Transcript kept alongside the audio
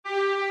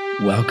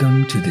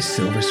Welcome to the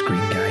Silver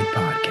Screen Guide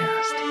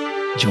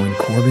podcast. Join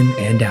Corbin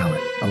and Alan,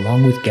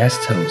 along with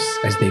guest hosts,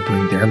 as they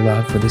bring their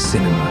love for the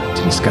cinema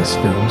to discuss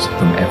films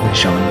from every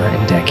genre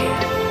and decade.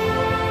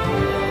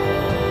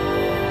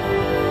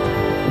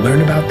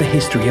 Learn about the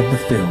history of the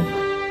film,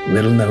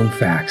 little-known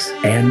facts,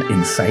 and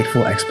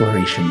insightful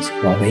explorations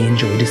while they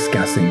enjoy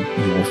discussing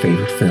your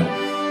favorite film.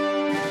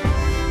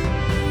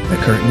 The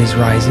curtain is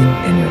rising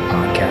and your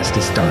podcast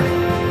is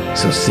starting,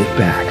 so sit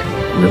back,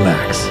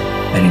 relax,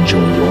 and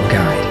enjoy your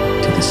guide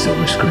to the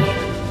silver screen.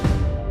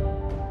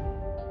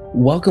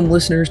 Welcome,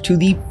 listeners, to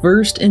the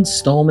first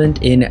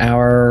installment in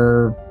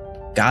our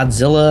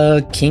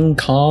Godzilla King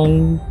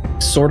Kong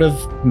sort of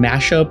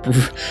mashup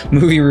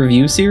movie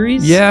review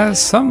series. Yeah,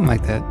 something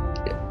like that.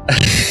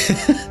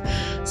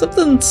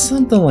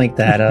 something like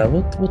that.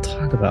 We'll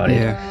talk about it.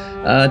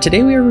 Yeah.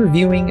 Today we are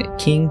reviewing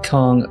King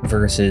Kong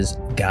versus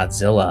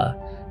Godzilla.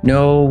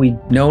 No,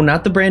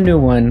 not the brand new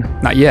one.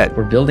 Not yet.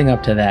 We're building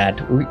up to that.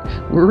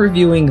 We're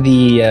reviewing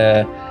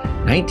the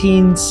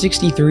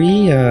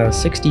 1963,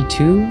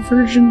 62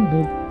 version.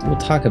 We'll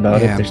talk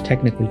about it. There's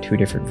technically two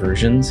different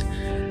versions.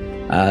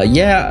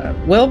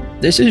 Well,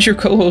 this is your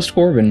co-host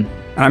Corbin.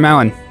 I'm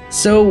Alan.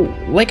 So,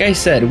 like I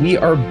said, we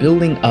are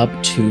building up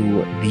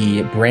to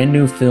the brand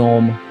new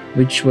film,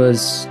 which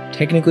was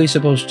technically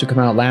supposed to come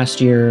out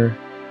last year.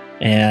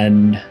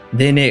 And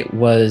then it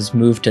was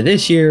moved to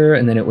this year,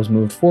 and then it was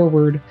moved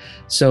forward.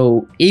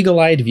 So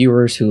eagle-eyed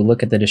viewers who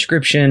look at the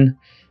description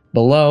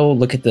below,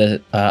 look at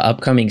the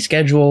upcoming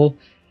schedule.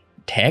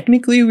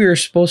 Technically, we were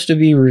supposed to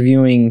be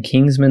reviewing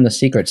Kingsman: The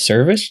Secret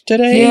Service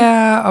today.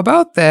 Yeah,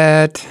 about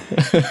that.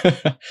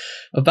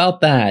 About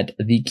that,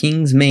 The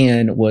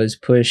Kingsman was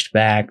pushed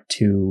back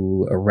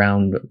to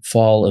around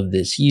fall of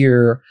this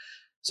year.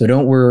 So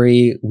don't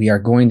worry, we are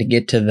going to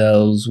get to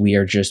those. We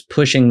are just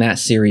pushing that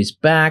series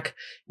back.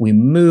 We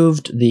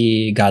moved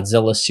the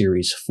Godzilla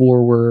series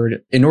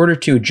forward in order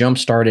to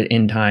jumpstart it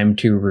in time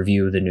to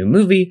review the new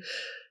movie.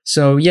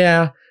 So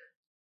yeah,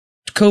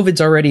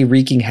 COVID's already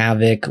wreaking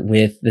havoc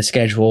with the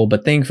schedule,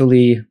 but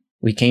thankfully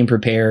we came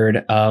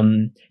prepared.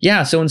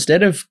 So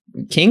instead of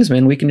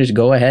Kingsman, we can just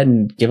go ahead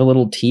and give a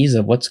little tease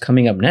of what's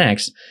coming up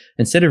next.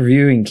 Instead of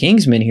reviewing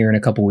Kingsman here in a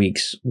couple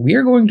weeks, we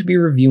are going to be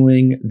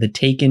reviewing the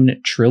Taken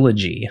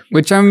trilogy,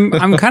 which I'm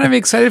kind of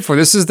excited for.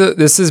 This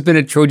has been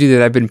a trilogy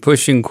that I've been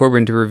pushing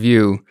Corbin to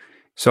review.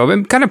 So I've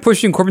been kind of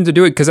pushing Corbin to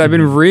do it because I've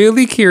been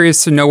really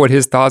curious to know what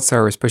his thoughts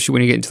are, especially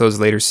when you get into those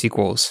later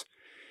sequels.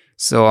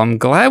 So I'm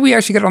glad we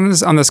actually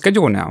got on the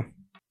schedule now.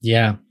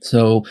 Yeah,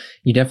 so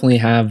you definitely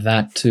have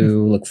that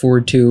to look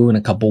forward to in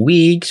a couple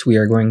weeks. We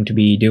are going to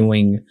be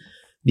doing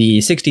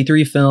the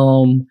 63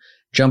 film,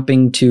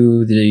 jumping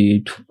to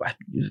the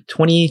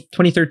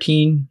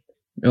 2015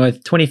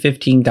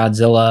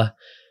 Godzilla.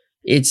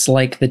 It's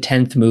like the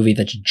 10th movie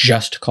that's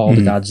just called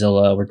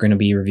Godzilla. We're going to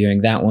be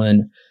reviewing that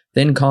one.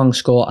 Then Kong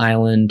Skull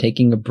Island,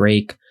 taking a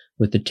break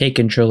with the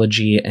Taken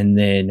trilogy, and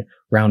then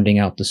rounding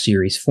out the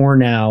series for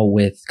now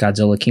with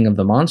Godzilla King of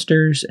the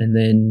Monsters, and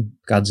then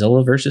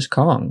Godzilla vs.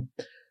 Kong.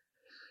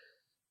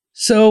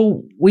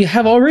 So we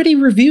have already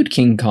reviewed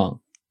King Kong.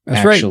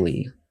 That's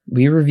actually. Right.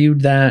 We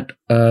reviewed that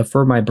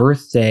for my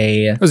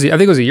birthday. I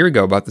think it was a year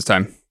ago about this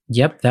time.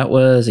 Yep, that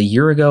was a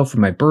year ago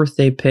for my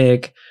birthday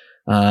pick.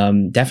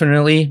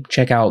 Definitely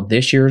check out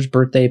this year's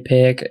birthday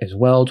pick as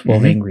well,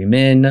 12 Angry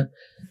Men.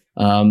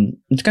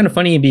 It's kind of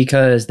funny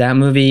because that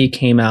movie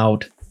came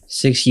out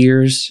 6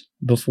 years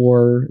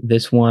before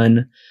this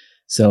one.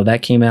 So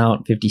that came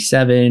out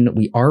 57.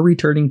 We are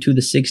returning to the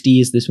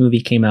 60s. This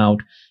movie came out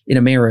in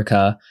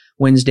America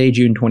Wednesday,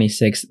 June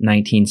 26,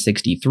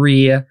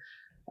 1963.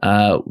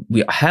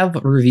 We have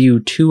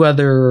reviewed two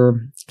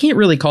other, can't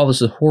really call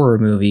this a horror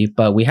movie,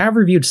 but we have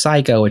reviewed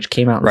Psycho, which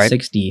came out in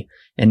 60,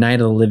 and Night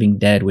of the Living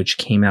Dead, which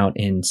came out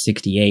in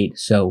 68.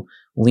 So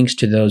links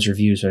to those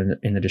reviews are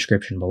in the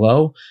description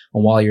below.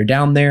 And while you're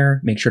down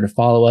there, make sure to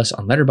follow us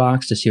on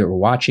Letterboxd to see what we're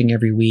watching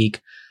every week.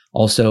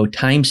 Also,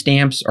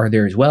 timestamps are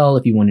there as well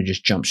if you want to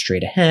just jump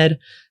straight ahead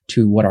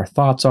to what our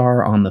thoughts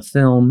are on the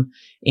film.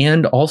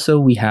 And also,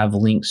 we have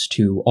links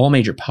to all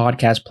major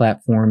podcast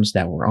platforms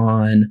that we're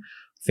on: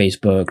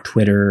 Facebook,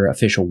 Twitter,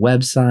 official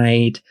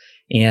website.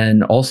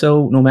 And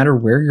also, no matter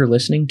where you're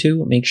listening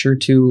to, make sure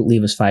to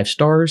leave us 5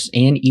 stars,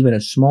 and even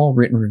a small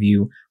written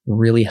review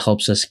really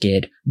helps us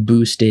get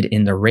boosted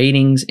in the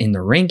ratings, in the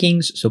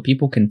rankings, so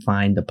people can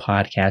find the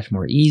podcast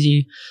more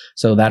easy.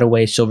 So that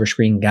way Silver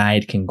Screen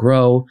Guide can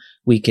grow.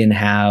 We can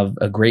have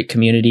a great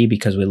community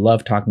because we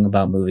love talking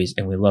about movies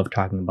and we love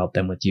talking about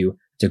them with you.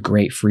 It's a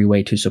great free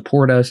way to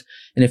support us.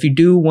 And if you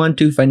do want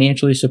to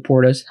financially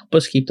support us, help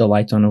us keep the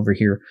lights on over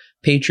here.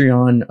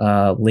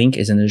 Patreon link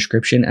is in the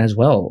description as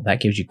well.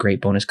 That gives you great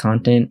bonus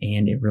content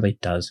and it really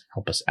does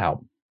help us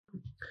out.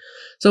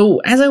 So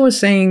as I was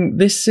saying,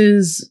 this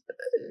is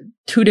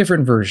two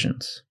different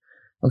versions.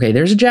 Okay,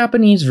 there's a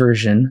Japanese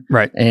version.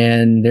 Right.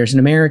 And there's an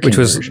American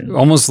version. Which was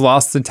almost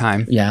lost to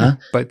time. Yeah.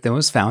 But then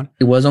was found.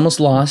 It was almost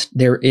lost.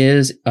 There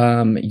is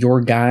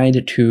Your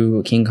Guide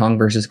to King Kong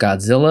versus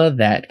Godzilla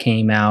that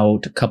came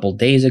out a couple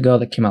days ago,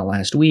 that came out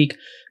last week.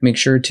 Make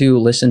sure to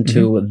listen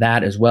to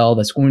that as well.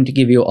 That's going to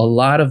give you a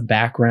lot of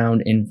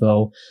background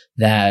info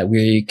that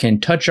we can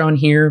touch on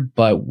here,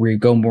 but we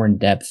go more in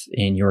depth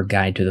in Your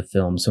Guide to the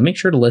Film. So make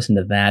sure to listen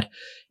to that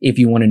if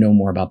you want to know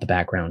more about the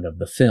background of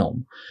the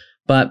film.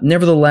 But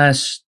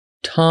nevertheless,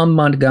 Tom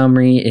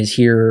Montgomery is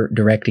here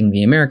directing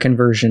the American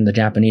version. The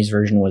Japanese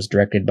version was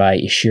directed by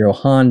Ishiro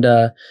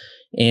Honda.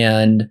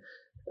 And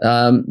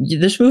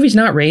this movie's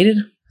not rated.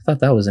 I thought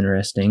that was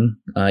interesting.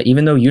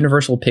 Even though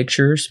Universal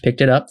Pictures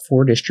picked it up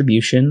for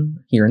distribution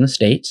here in the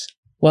States.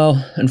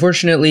 Well,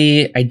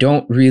 unfortunately, I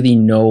don't really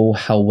know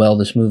how well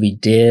this movie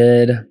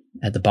did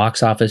at the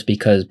box office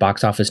because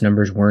box office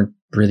numbers weren't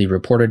really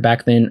reported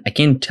back then. I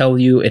can tell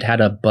you it had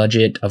a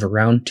budget of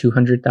around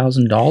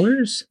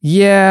 $200,000.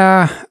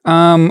 Yeah.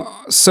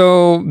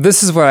 So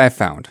this is what I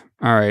found.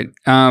 All right.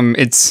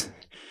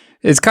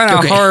 It's kind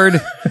of hard.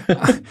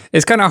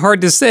 It's kind of hard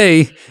to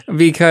say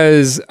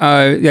because,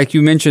 like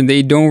you mentioned,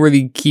 they don't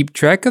really keep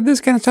track of this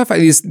kind of stuff. At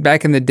least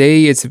back in the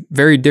day, it's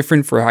very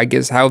different for, I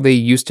guess, how they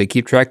used to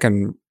keep track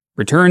on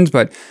returns.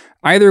 But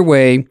either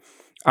way,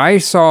 I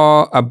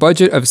saw a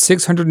budget of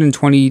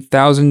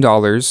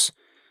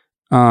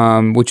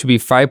 $620,000, which would be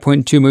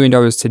 $5.2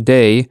 million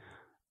today,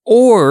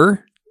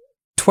 or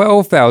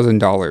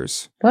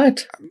 $12,000.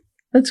 What?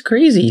 That's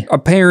crazy.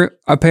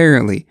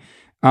 Apparently.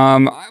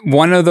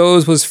 One of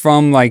those was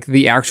from like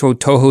the actual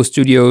Toho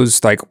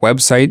Studios like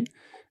website.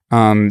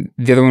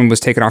 The other one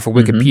was taken off of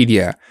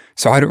Wikipedia.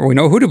 So I don't really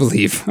know who to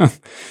believe.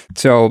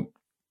 So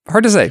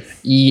hard to say.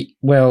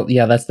 Well,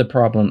 yeah, that's the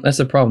problem. That's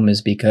the problem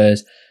is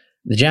because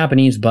the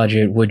Japanese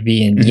budget would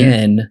be in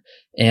yen.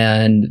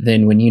 And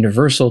then when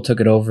Universal took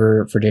it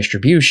over for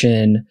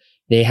distribution,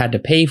 they had to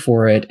pay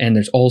for it. And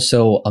there's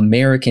also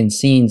American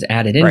scenes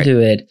added into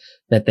it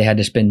that they had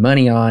to spend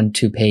money on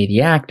to pay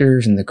the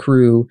actors and the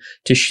crew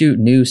to shoot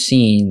new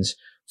scenes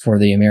for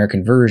the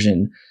American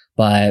version.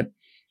 But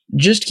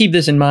just keep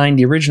this in mind.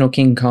 The original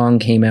King Kong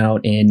came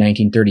out in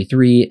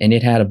 1933 and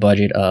it had a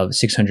budget of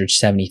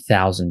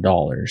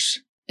 $670,000.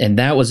 And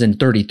that was in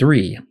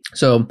 33.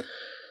 So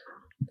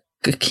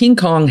King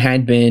Kong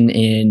had been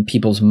in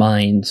people's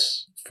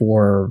minds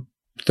for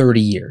 30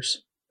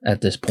 years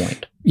at this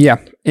point. Yeah.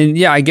 And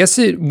yeah, I guess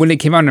when it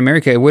came out in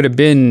America, it would have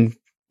been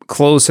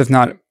close, if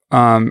not,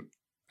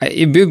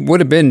 it would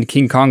have been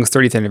King Kong's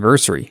 30th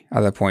anniversary at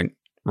that point,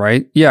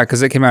 right? Yeah,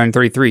 because it came out in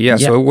 33. Yeah,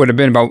 so it would have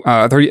been about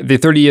the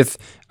 30th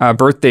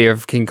birthday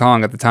of King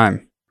Kong at the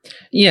time.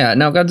 Yeah,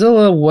 now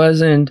Godzilla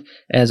wasn't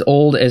as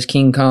old as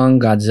King Kong.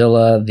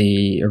 Godzilla,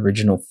 the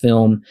original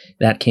film,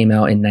 that came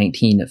out in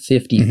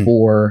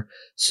 1954.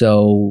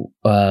 So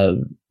what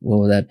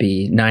would that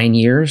be? 9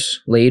 years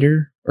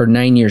later? Or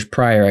 9 years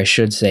prior, I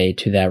should say,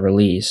 to that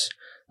release.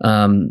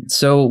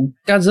 So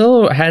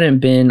Godzilla hadn't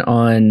been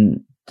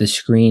on the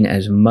screen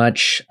as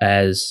much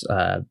as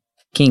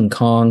King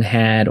Kong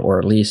had, or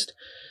at least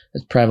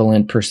as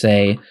prevalent per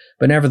se.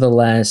 But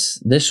nevertheless,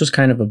 this was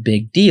kind of a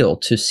big deal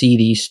to see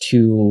these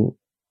two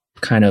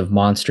kind of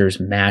monsters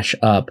mash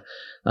up.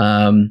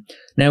 Now,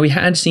 we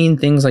had seen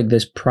things like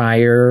this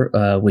prior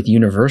with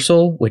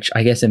Universal, which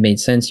I guess it made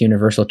sense.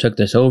 Universal took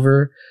this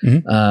over,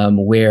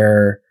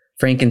 where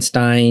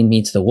Frankenstein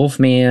meets the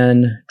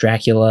Wolfman,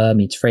 Dracula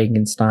meets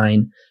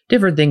Frankenstein,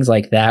 different things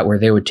like that, where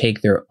they would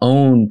take their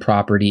own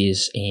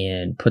properties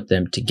and put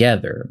them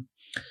together.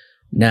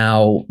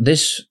 Now,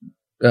 this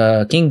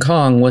King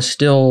Kong was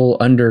still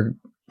under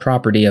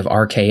property of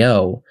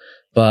RKO,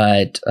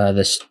 but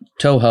the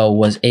Toho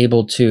was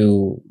able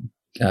to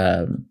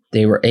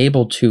they were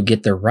able to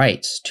get the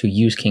rights to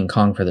use King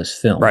Kong for this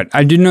film. Right.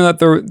 I did know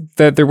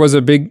that there was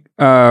a big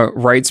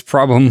rights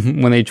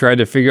problem when they tried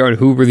to figure out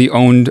who really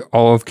owned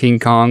all of King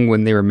Kong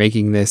when they were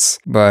making this.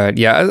 But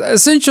yeah,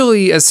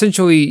 essentially,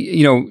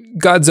 you know,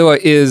 Godzilla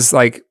is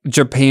like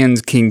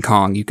Japan's King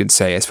Kong, you could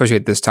say, especially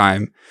at this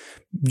time.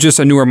 Just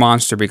a newer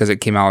monster because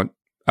it came out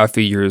a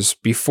few years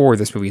before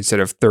this movie instead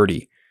of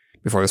 30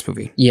 before this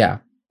movie. Yeah,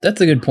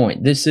 that's a good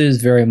point. This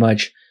is very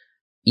much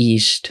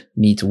East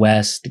meets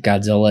West.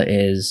 Godzilla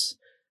is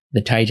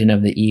the Titan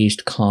of the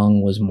East.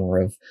 Kong was more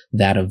of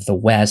that of the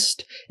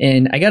West.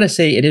 And I gotta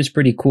say, it is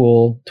pretty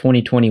cool.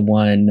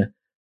 2021,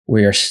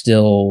 we are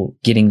still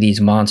getting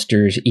these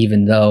monsters,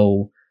 even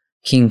though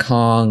King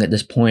Kong at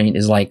this point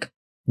is like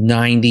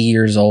 90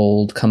 years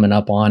old, coming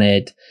up on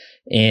it.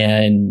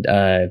 And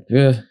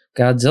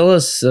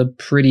Godzilla's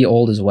pretty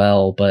old as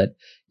well. But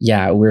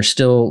yeah, we're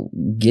still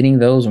getting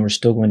those, and we're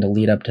still going to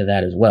lead up to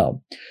that as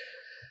well.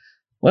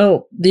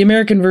 Well, the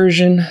American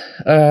version,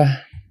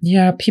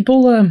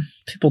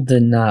 people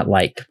did not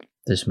like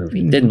this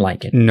movie. Didn't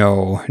like it.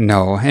 No.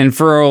 And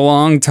for a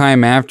long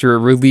time after it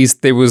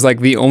released, there was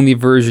like the only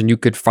version you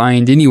could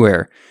find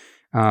anywhere.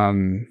 At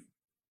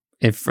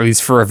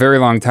least for a very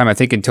long time, I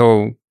think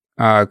until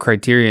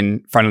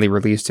Criterion finally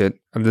released it,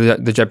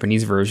 the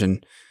Japanese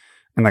version.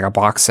 in like a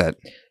box set.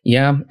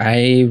 Yeah,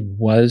 I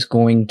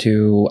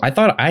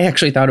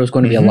actually thought it was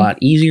going to be a lot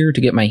easier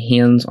to get my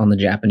hands on the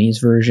Japanese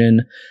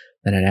version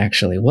than it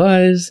actually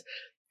was.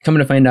 Coming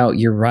to find out,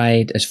 you're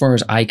right. As far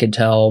as I could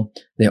tell,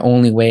 the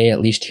only way, at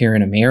least here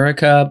in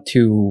America,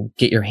 to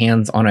get your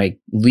hands on a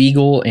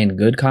legal and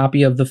good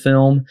copy of the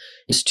film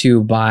is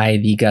to buy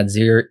the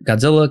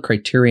Godzilla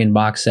Criterion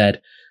box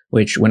set,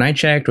 which when I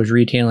checked was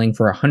retailing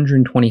for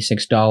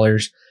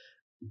 $126.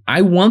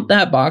 I want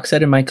that box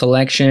set in my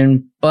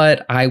collection,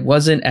 but I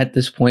wasn't at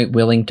this point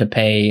willing to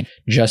pay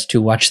just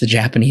to watch the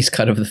Japanese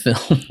cut of the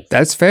film.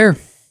 That's fair.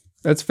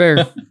 That's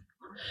fair.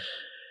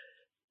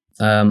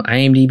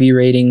 IMDb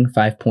rating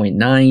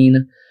 5.9,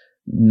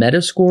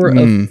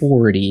 Metascore of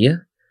 40.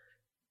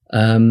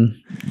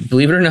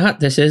 Believe it or not,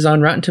 this is on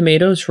Rotten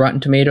Tomatoes.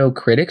 Rotten Tomato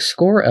critic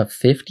score of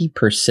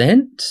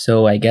 50%.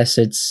 So I guess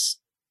it's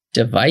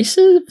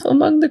divisive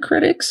among the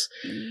critics.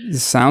 It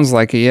sounds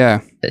like it,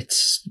 yeah.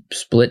 It's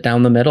split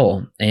down the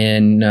middle,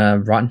 and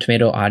Rotten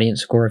Tomato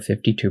audience score of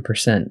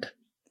 52%.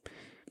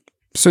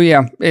 So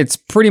yeah, it's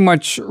pretty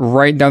much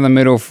right down the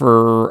middle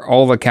for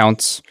all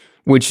accounts,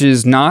 which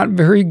is not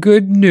very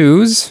good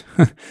news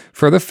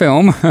for the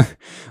film,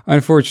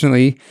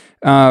 unfortunately.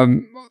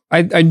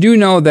 I do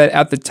know that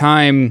at the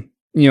time,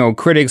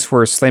 critics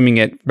were slamming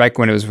it back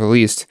when it was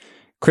released.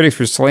 Critics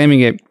were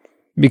slamming it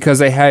because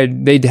they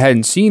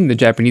hadn't seen the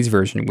Japanese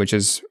version, which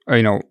is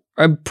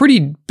a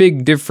pretty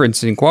big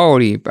difference in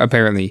quality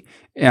apparently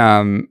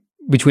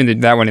between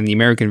that one and the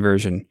American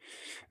version.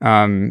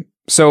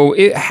 So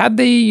had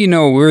they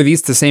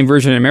released the same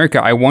version in America,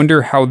 I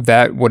wonder how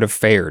that would have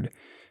fared,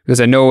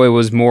 because I know it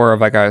was more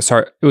of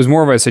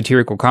a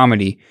satirical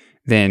comedy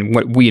than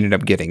what we ended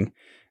up getting.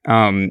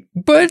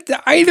 But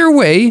either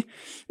way,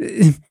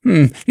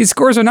 these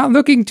scores are not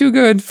looking too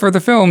good for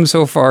the film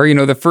so far.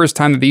 The first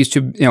time that these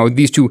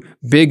two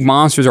big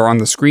monsters are on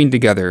the screen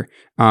together,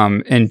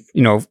 and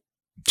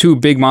two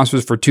big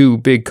monsters for two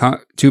big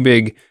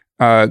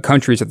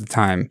countries at the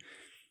time.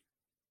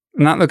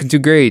 Not looking too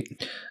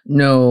great.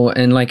 No,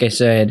 and like I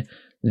said,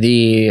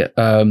 the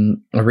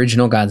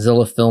original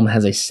Godzilla film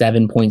has a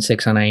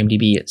 7.6 on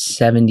IMDb,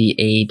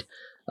 78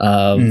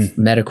 of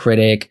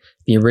Metacritic.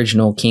 The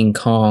original King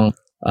Kong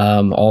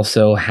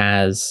also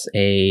has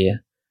a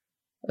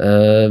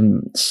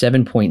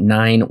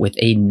 7.9 with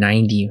a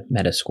 90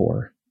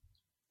 Metascore.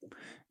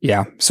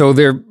 Yeah, so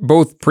they're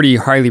both pretty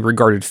highly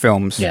regarded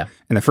films. Yeah.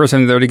 And the first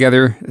time they're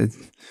together,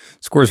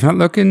 scores not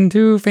looking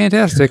too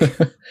fantastic.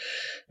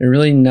 They're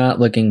really not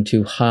looking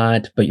too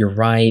hot, but you're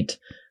right.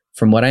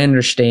 From what I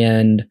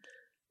understand,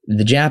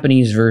 the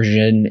Japanese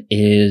version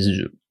is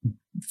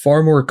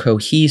far more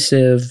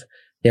cohesive.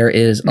 There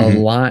is a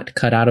lot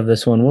cut out of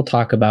this one. We'll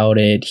talk about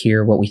it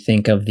here, what we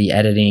think of the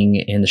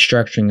editing and the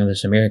structuring of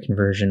this American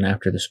version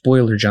after the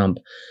spoiler jump.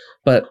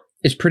 But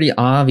it's pretty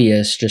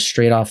obvious just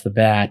straight off the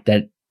bat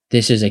that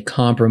this is a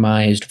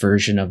compromised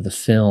version of the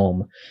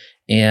film.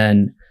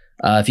 And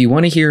if you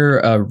want to hear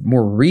a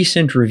more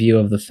recent review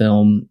of the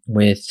film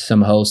with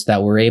some hosts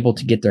that were able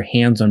to get their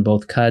hands on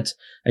both cuts,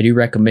 I do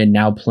recommend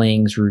Now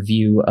Playing's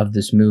review of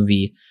this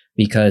movie,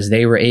 because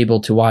they were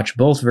able to watch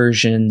both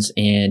versions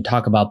and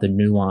talk about the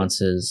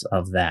nuances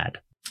of that.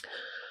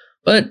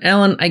 But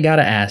Alan, I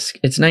gotta ask,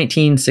 it's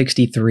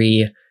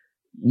 1963.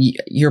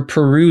 You're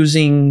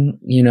perusing,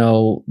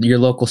 your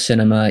local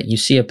cinema. You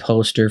see a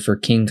poster for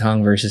King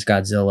Kong versus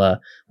Godzilla.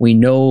 We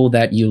know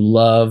that you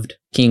loved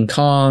King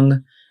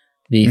Kong,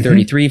 the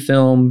 33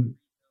 film.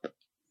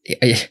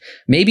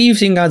 Maybe you've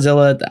seen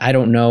Godzilla. I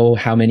don't know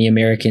how many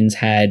Americans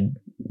had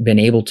been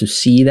able to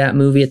see that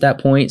movie at that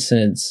point,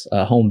 since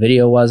home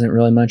video wasn't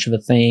really much of a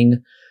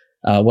thing.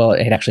 Well,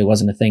 it actually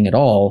wasn't a thing at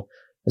all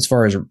as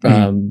far as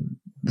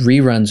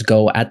reruns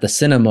go at the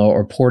cinema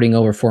or porting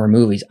over foreign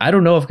movies. I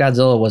don't know if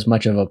Godzilla was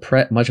much of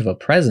a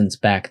presence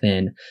back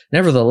then.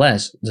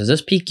 Nevertheless, does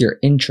this pique your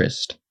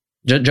interest,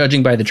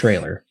 judging by the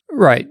trailer?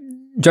 Right.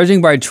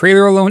 Judging by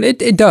trailer alone,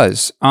 it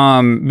does.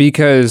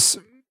 Because,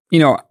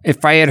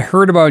 if I had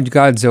heard about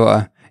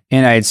Godzilla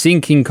and I had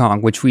seen King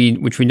Kong, which we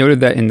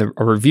noted that in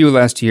a review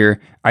last year,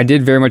 I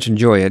did very much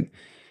enjoy it.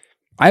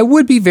 I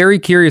would be very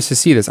curious to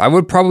see this. You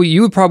would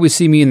probably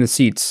see me in the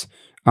seats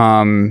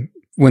when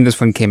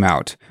this one came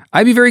out.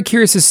 I'd be very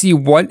curious to see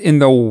what in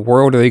the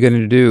world are they going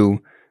to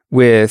do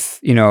with,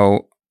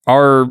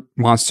 our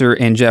monster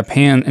and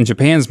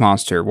Japan's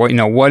monster.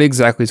 What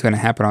exactly is going to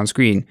happen on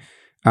screen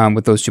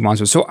with those two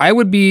monsters? So I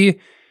would be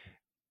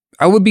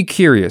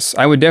curious.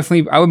 I would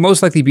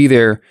most likely be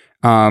there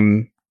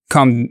come,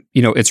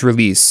 its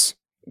release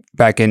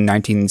back in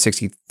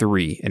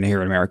 1963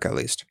 here in America, at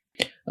least.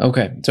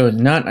 Okay, so it's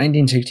not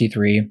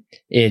 1963.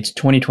 It's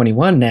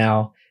 2021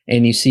 now,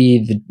 and you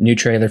see the new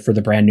trailer for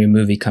the brand new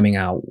movie coming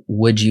out.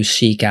 Would you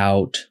seek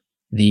out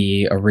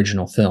the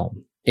original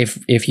film if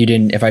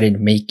I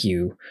didn't make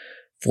you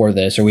for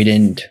this, or we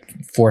didn't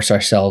force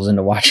ourselves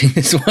into watching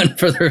this one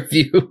for the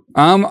review?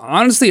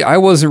 Honestly, I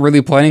wasn't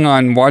really planning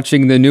on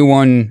watching the new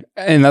one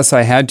unless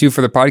I had to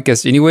for the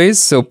podcast anyways,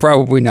 so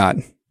probably not.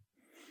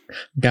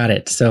 Got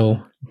it.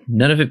 So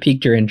None of it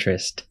piqued your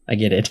interest. I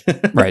get it.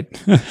 Right.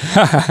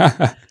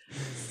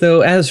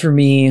 So as for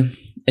me,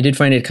 I did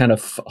find it kind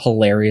of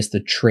hilarious. The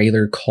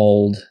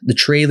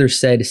trailer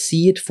said,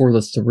 "See it for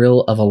the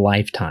thrill of a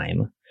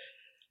lifetime."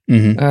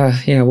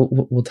 Yeah,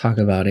 we'll talk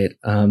about it.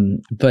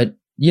 But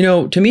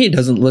to me, it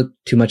doesn't look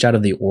too much out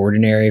of the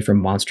ordinary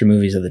from monster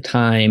movies of the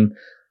time.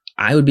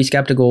 I would be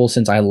skeptical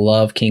since I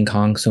love King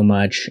Kong so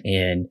much,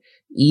 and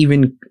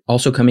even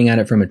also coming at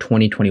it from a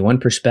 2021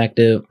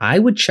 perspective, I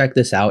would check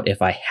this out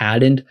if I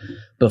hadn't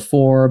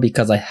before,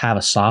 because I have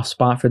a soft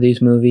spot for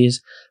these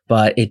movies,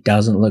 but it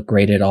doesn't look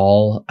great at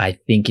all. I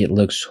think it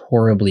looks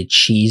horribly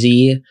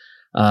cheesy.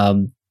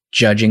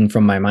 Judging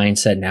from my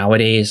mindset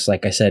nowadays,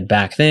 like I said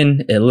back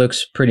then, it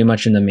looks pretty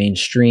much in the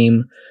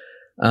mainstream.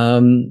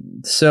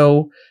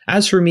 So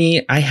as for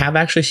me, I have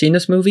actually seen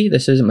this movie.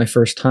 This isn't my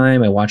first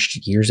time. I watched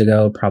it years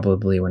ago,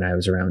 probably when I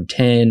was around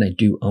 10. I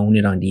do own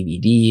it on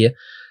DVD.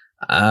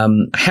 I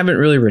haven't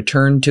really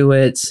returned to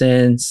it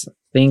since. I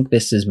think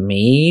this is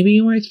maybe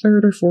my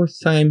third or fourth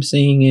time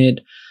seeing it.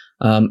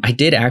 I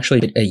did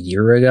actually a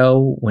year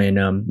ago when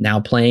Now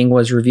Playing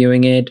was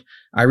reviewing it.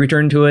 I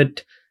returned to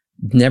it,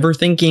 never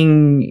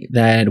thinking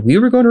that we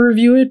were going to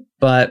review it,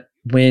 but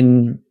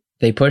when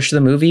they pushed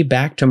the movie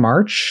back to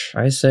March,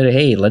 I said,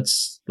 "Hey,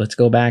 let's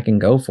go back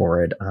and go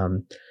for it."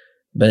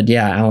 But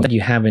yeah, Alan,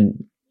 you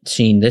haven't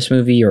seen this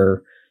movie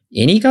or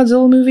any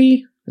Godzilla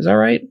movie, is that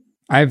right?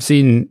 I have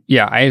seen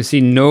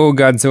no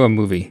Godzilla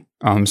movie.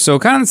 So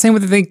kind of the same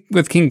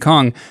with King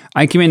Kong.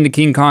 I came into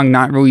King Kong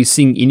not really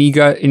seeing any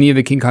of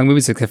the King Kong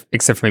movies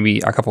except for maybe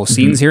a couple of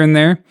scenes here and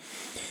there.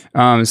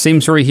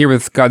 Same story here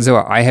with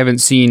Godzilla. I haven't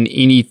seen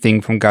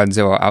anything from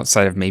Godzilla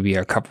outside of maybe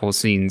a couple of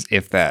scenes,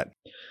 if that.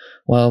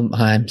 Well,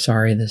 I'm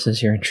sorry, this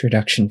is your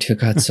introduction to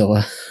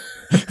Godzilla.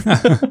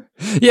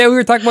 Yeah, we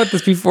were talking about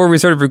this before we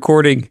started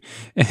recording,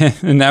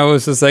 and I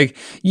was just like,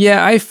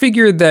 yeah, I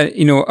figured that,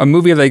 a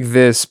movie like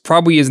this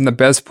probably isn't the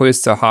best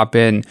place to hop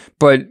in,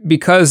 but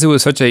because it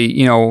was such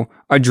a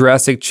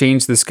drastic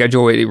change to the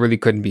schedule, it really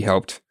couldn't be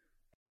helped.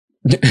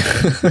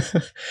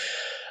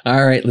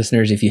 All right,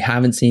 listeners, if you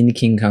haven't seen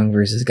King Kong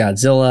versus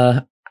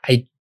Godzilla,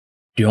 I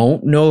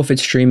don't know if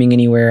it's streaming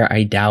anywhere.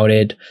 I doubt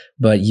it,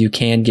 but you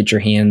can get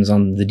your hands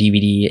on the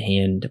DVD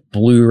and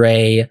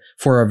Blu-ray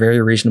for a very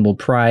reasonable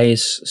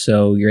price.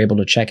 So you're able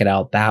to check it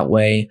out that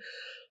way,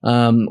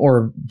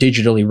 or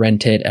digitally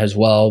rent it as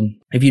well.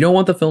 If you don't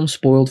want the film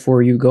spoiled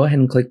for you, go ahead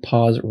and click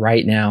pause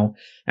right now.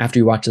 After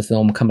you watch the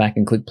film, come back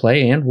and click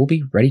play, and we'll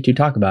be ready to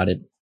talk about it.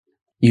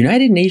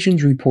 United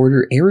Nations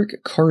reporter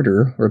Eric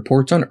Carter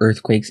reports on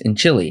earthquakes in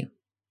Chile.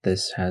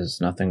 This has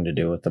nothing to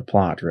do with the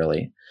plot,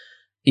 really.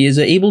 He is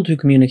able to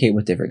communicate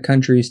with different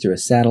countries through a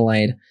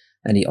satellite,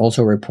 and he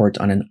also reports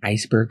on an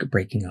iceberg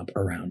breaking up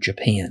around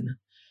Japan.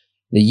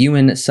 The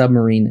UN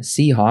submarine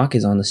Seahawk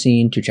is on the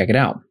scene to check it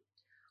out.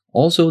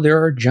 Also,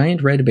 there are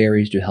giant red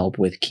berries to help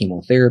with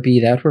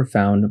chemotherapy that were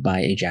found by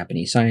a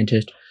Japanese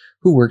scientist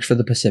who works for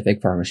the Pacific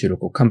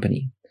Pharmaceutical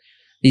Company.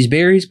 These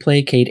berries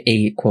placate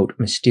a, quote,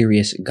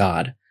 mysterious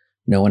god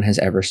no one has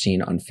ever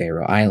seen on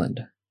Faroe Island.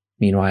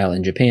 Meanwhile,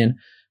 in Japan,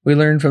 we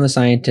learn from the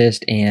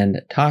scientist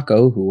and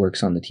Taco, who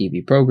works on the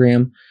TV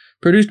program,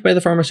 produced by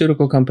the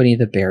pharmaceutical company,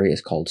 the berry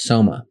is called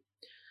Soma.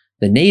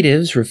 The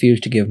natives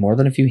refuse to give more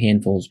than a few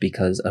handfuls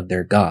because of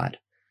their god.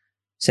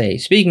 Say,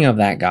 speaking of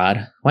that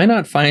god, why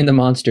not find the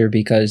monster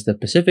because the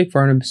Pacific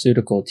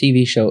Pharmaceutical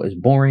TV show is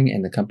boring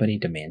and the company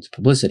demands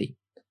publicity?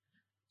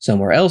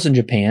 Somewhere else in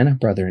Japan,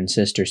 brother and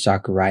sister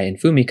Sakurai and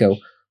Fumiko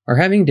are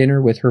having dinner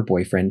with her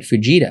boyfriend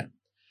Fujita.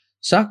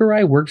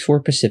 Sakurai works for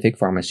Pacific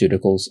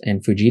Pharmaceuticals,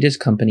 and Fujita's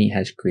company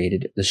has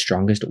created the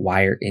strongest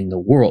wire in the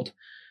world,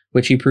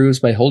 which he proves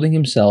by holding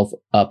himself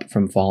up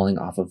from falling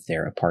off of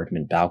their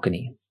apartment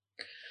balcony.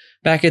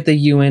 Back at the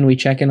UN, we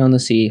check in on the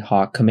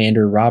Seahawk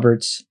Commander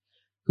Roberts,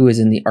 who is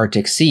in the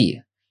Arctic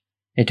Sea.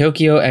 A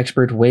Tokyo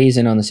expert weighs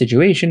in on the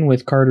situation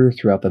with Carter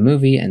throughout the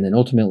movie, and then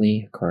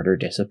ultimately, Carter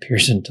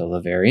disappears until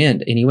the very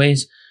end.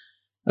 Anyways,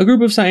 a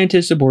group of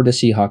scientists aboard the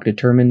Seahawk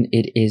determine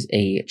it is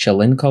a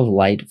Cherenkov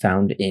light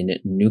found in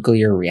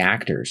nuclear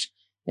reactors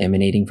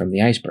emanating from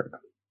the iceberg.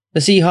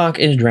 The Seahawk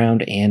is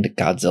drowned and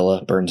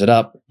Godzilla burns it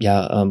up.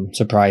 Yeah,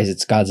 surprise,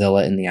 it's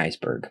Godzilla in the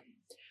iceberg.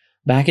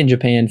 Back in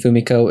Japan,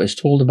 Fumiko is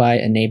told by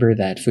a neighbor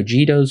that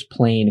Fujito's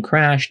plane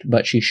crashed,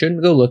 but she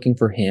shouldn't go looking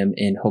for him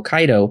in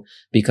Hokkaido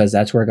because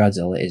that's where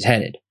Godzilla is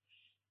headed.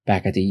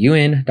 Back at the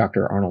UN,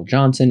 Dr. Arnold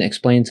Johnson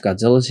explains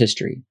Godzilla's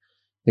history.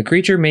 The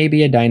creature may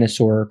be a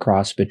dinosaur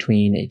cross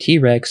between a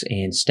T-Rex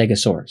and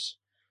Stegosaurus.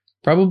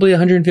 Probably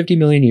 150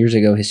 million years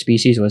ago, his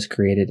species was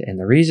created, and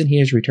the reason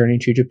he is returning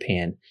to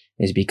Japan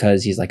is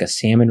because he's like a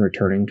salmon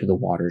returning to the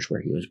waters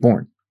where he was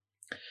born.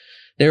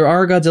 There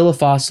are Godzilla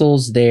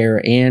fossils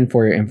there, and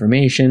for your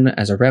information,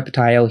 as a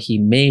reptile, he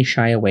may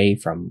shy away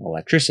from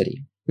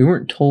electricity. We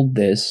weren't told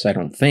this, I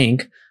don't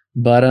think,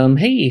 but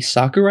hey,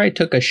 Sakurai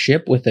took a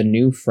ship with a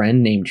new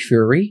friend named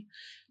Fury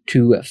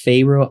to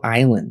Faroe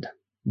Island.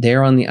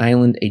 There on the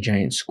island, a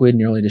giant squid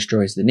nearly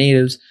destroys the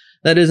natives,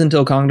 That is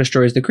until Kong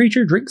destroys the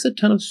creature, drinks a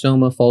ton of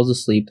soma, falls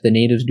asleep, the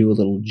natives do a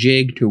little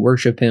jig to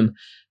worship him,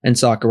 and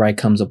Sakurai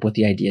comes up with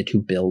the idea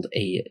to build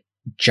a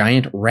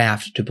giant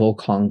raft to pull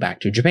Kong back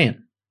to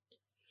Japan.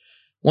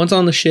 Once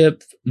on the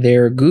ship,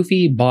 their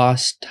goofy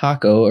boss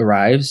Tako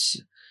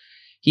arrives.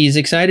 He's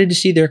excited to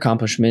see their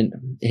accomplishment.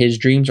 His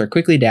dreams are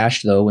quickly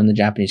dashed, though, when the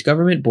Japanese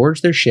government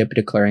boards their ship,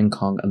 declaring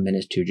Kong a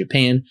menace to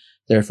Japan.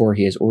 Therefore,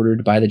 he is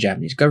ordered by the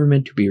Japanese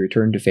government to be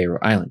returned to Faroe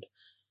Island.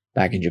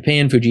 Back in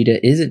Japan, Fujita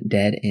isn't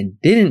dead and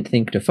didn't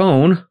think to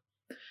phone.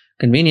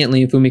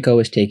 Conveniently,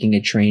 Fumiko is taking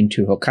a train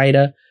to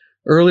Hokkaido.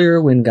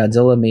 Earlier, when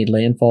Godzilla made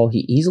landfall,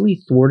 he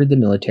easily thwarted the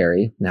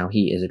military. Now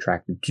he is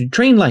attracted to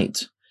train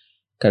lights.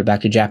 Cut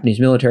back to Japanese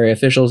military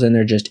officials, and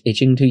they're just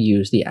itching to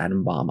use the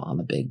atom bomb on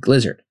the big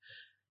lizard.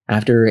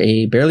 After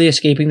barely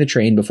escaping the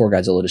train before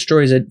Godzilla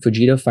destroys it,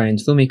 Fujita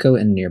finds Fumiko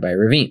in a nearby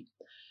ravine.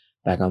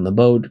 Back on the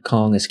boat,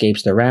 Kong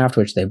escapes the raft,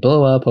 which they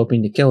blow up,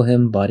 hoping to kill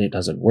him, but it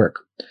doesn't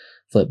work.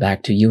 Flip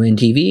back to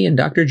UNTV, and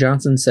Dr.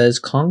 Johnson says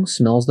Kong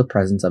smells the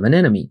presence of an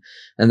enemy,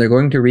 and they're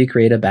going to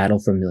recreate a battle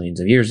from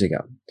millions of years ago.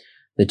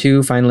 The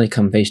two finally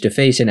come face to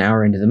face an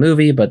hour into the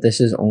movie, but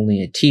this is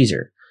only a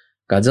teaser.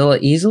 Godzilla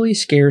easily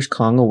scares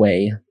Kong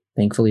away.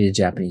 Thankfully, the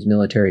Japanese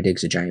military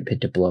digs a giant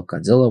pit to blow up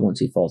Godzilla once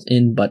he falls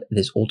in, but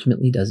this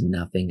ultimately does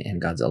nothing,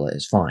 and Godzilla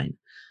is fine.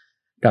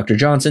 Dr.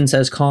 Johnson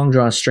says Kong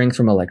draws strength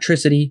from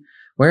electricity,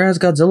 whereas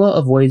Godzilla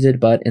avoids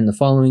it, but in the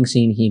following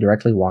scene, he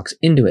directly walks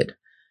into it.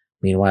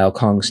 Meanwhile,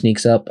 Kong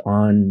sneaks up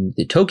on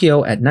the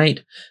Tokyo at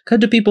night,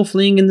 cut to people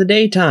fleeing in the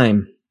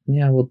daytime.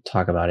 Yeah, we'll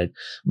talk about it.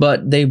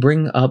 But they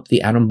bring up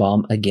the atom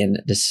bomb again,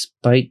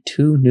 despite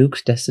 2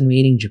 nukes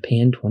decimating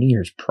Japan 20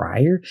 years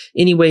prior.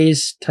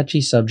 Anyways,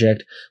 touchy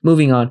subject.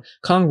 Moving on,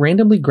 Kong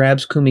randomly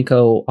grabs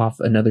Kumiko off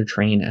another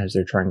train as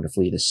they're trying to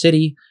flee the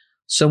city.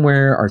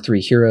 Somewhere, our 3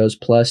 heroes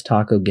plus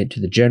Tako get to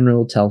the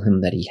general, tell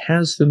him that he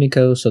has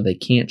Fumiko, so they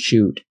can't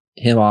shoot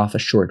him off a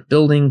short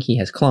building he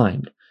has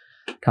climbed.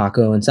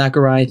 Tako and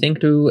Sakurai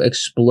think to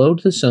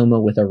explode the Soma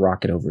with a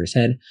rocket over his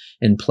head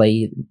and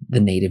play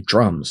the native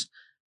drums.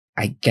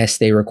 I guess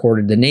they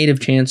recorded the native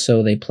chants,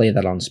 so they play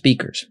that on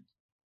speakers.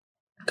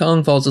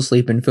 Kong falls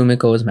asleep and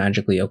Fumiko is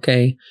magically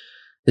okay.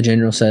 The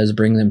general says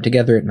bring them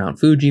together at Mount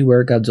Fuji,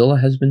 where Godzilla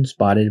has been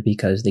spotted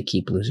because they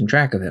keep losing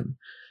track of him.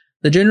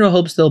 The general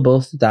hopes they'll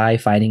both die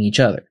fighting each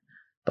other.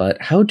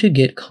 But how to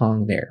get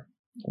Kong there?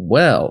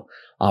 Well,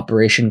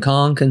 Operation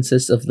Kong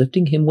consists of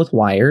lifting him with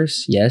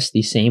wires, yes,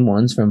 the same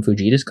ones from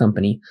Fujita's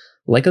company,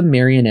 like a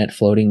marionette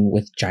floating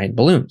with giant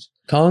balloons.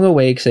 Kong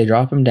awakes, they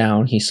drop him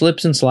down, he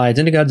slips and slides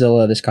into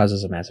Godzilla, this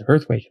causes a massive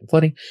earthquake and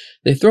flooding.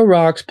 They throw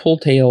rocks, pull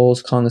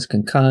tails, Kong is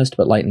concussed,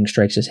 but lightning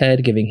strikes his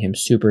head, giving him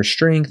super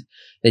strength.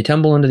 They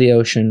tumble into the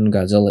ocean,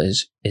 Godzilla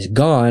is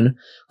gone,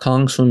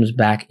 Kong swims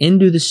back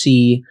into the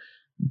sea.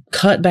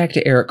 Cut back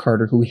to Eric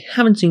Carter, who we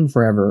haven't seen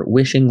forever,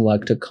 wishing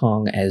luck to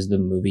Kong as the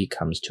movie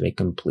comes to a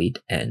complete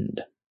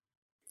end.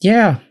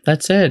 Yeah,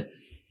 that's it.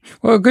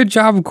 Well, good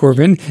job,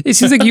 Corbin. It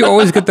seems like you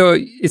always get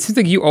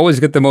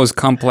the most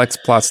complex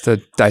plots to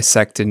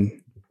dissect and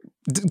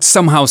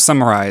somehow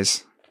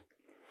summarize.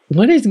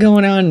 What is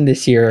going on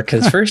this year?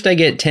 Because first I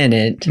get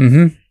Tenet,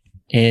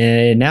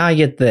 and now I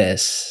get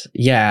this.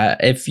 Yeah,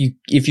 if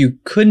you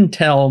couldn't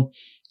tell,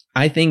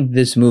 I think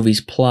this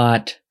movie's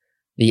plot,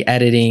 the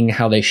editing,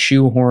 how they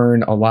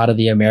shoehorn a lot of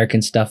the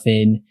American stuff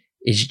in,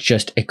 is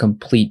just a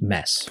complete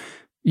mess.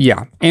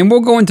 Yeah, and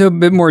we'll go into a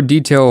bit more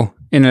detail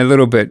in a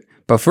little bit.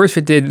 But first,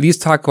 we did at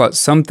least talk about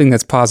something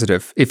that's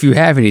positive, if you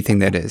have anything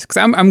that is. Because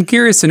I'm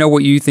curious to know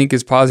what you think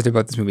is positive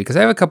about this movie, because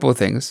I have a couple of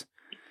things.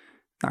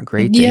 Not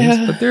great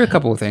things, but there are a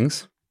couple of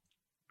things.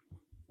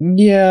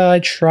 Yeah, I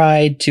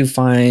tried to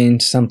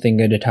find something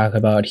good to talk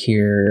about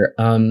here.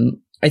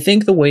 I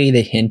think the way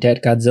they hint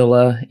at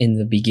Godzilla in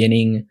the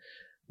beginning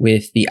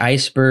with the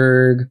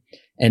iceberg,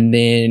 and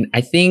then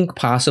I think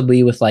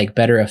possibly with like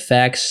better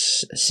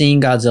effects, seeing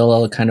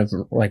Godzilla kind of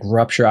like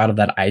rupture out of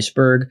that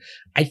iceberg,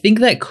 I think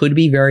that could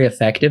be very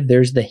effective.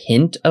 There's the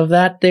hint of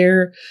that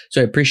there.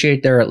 So I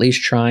appreciate they're at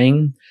least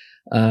trying.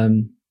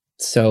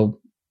 So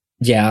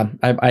yeah,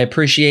 I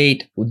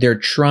appreciate they're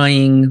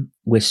trying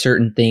with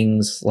certain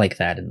things like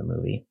that in the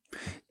movie.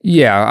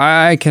 Yeah,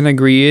 I can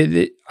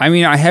agree. I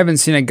mean, I haven't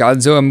seen a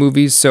Godzilla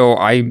movie, so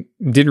I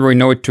didn't really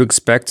know what to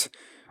expect.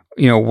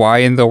 You know, why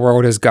in the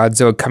world is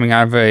Godzilla coming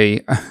out of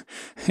an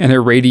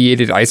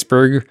irradiated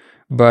iceberg?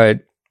 But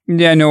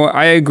yeah, no,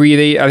 I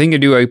agree. I think they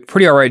do a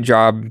pretty all right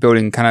job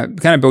building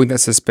kind of building that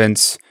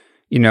suspense,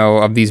 you know,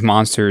 of these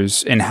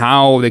monsters and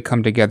how they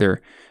come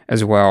together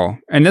as well.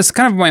 And that's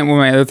kind of one of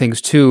my other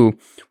things too.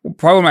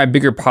 Probably one of my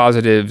bigger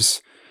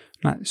positives,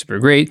 not super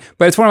great,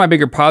 but it's one of my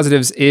bigger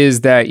positives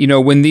is that, you know,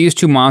 when these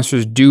two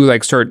monsters do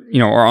like start, you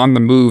know, are on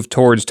the move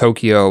towards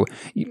Tokyo,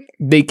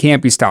 they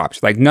can't be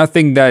stopped. Like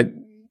nothing that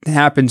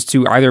happens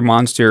to either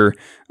monster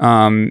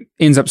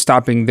ends up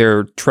stopping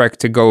their trek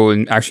to go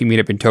and actually meet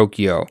up in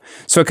Tokyo.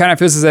 So it kind of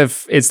feels as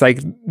if it's like,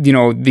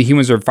 the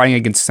humans are fighting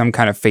against some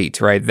kind of fate,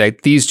 right?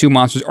 That these two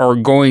monsters are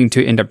going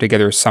to end up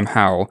together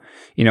somehow,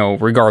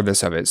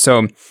 regardless of it.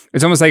 So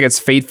it's almost like it's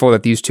fateful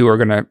that these two are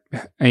gonna,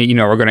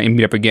 are gonna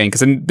meet up again. Because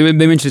they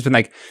mentioned it's been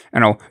like, I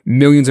don't know,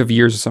 millions of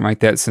years or something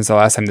like that since the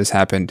last time this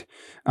happened.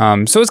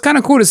 So it's kind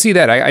of cool to see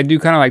that. I do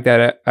kind of like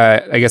that.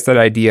 I guess that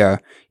idea,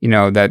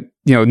 that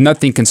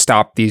nothing can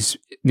stop these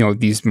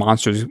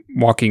monsters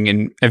walking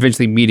and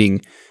eventually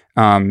meeting,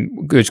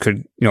 which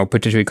could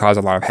potentially cause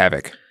a lot of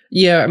havoc.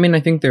 Yeah, I mean, I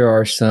think there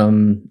are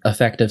some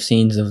effective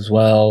scenes as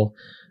well,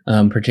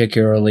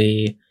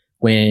 particularly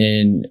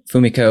when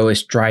Fumiko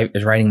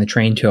is riding the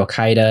train to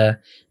Okaida,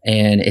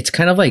 and it's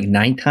kind of like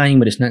nighttime,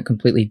 but it's not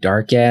completely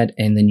dark yet.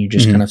 And then you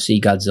just kind of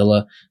see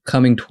Godzilla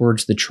coming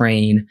towards the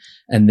train.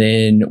 And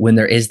then when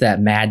there is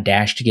that mad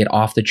dash to get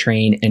off the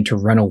train and to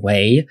run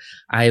away,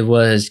 I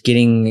was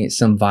getting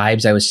some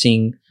vibes I was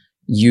seeing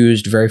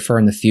used very far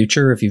in the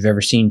future. If you've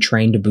ever seen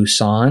Train to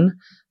Busan,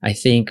 I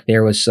think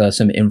there was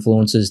some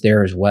influences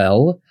there as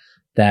well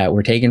that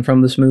were taken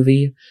from this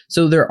movie.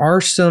 So there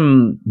are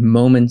some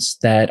moments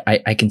that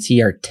I can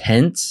see are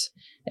tense,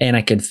 and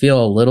I can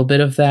feel a little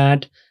bit of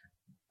that.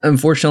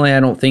 Unfortunately,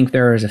 I don't think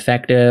they're as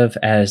effective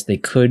as they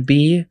could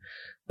be,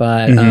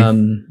 but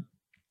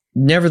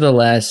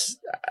nevertheless,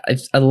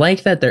 I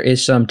like that there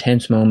is some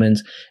tense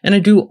moments, and I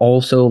do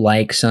also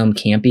like some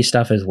campy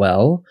stuff as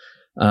well.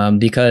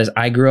 Because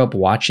I grew up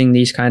watching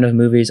these kind of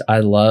movies. I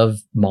love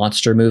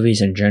monster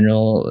movies in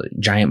general,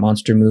 giant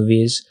monster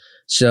movies.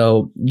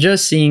 So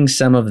just seeing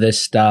some of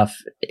this stuff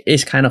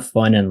is kind of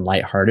fun and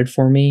lighthearted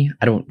for me.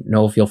 I don't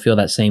know if you'll feel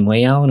that same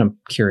way, Alan. I'm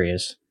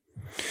curious.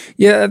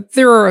 Yeah,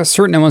 there are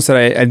certain elements that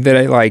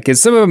I like. And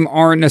some of them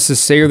aren't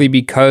necessarily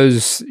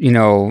because,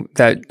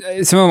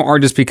 that some of them are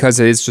just because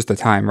it's just the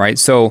time, right?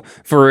 So,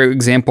 for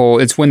example,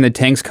 it's when the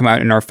tanks come out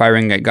and are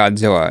firing at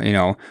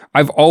Godzilla.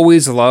 I've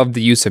always loved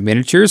the use of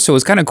miniatures, so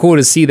it's kind of cool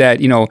to see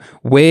that,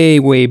 way,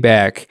 way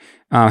back,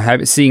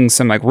 seeing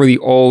some like really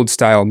old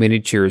style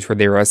miniatures where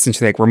they were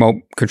essentially like remote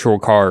control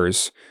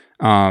cars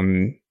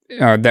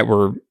that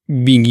were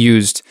being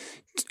used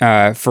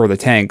for the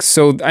tanks.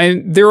 So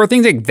there are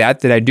things like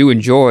that I do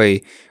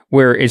enjoy,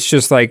 where it's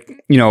just like,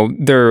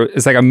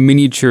 it's like a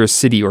miniature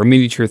city or a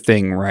miniature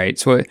thing, right?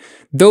 So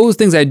those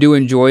things I do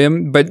enjoy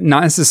them, but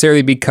not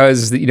necessarily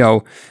because,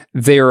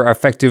 they're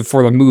effective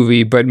for the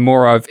movie, but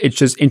more of it's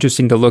just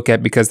interesting to look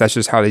at because that's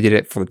just how they did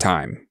it for the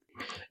time.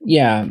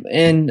 Yeah,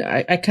 and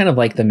I kind of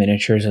like the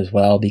miniatures as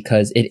well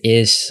because it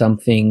is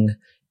something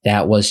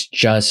that was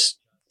just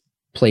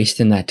placed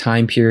in that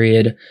time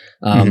period.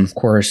 Of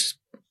course,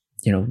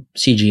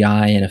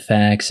 CGI and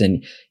effects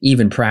and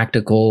even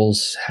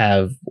practicals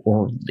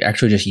or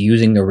actually just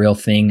using the real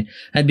thing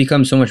had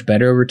become so much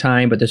better over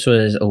time, but this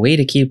was a way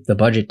to keep the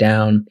budget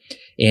down.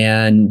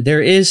 And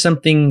there is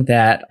something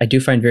that I do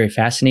find very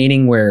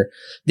fascinating where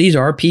these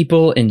are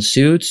people in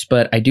suits,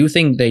 but I do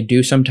think they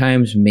do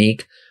sometimes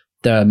make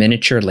the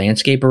miniature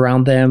landscape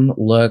around them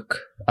look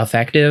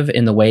effective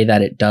in the way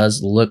that it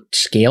does look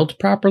scaled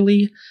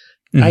properly,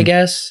 I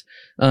guess.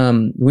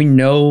 We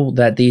know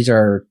that these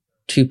are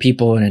two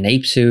people in an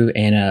ape suit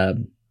and a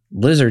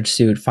lizard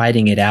suit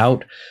fighting it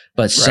out,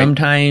 but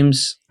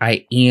sometimes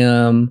I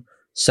am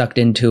sucked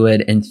into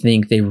it and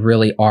think they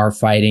really are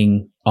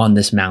fighting on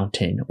this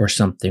mountain or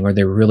something, or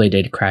they really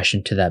did crash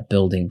into that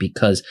building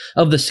because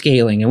of the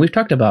scaling. And we've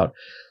talked about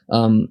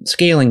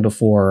scaling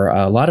before.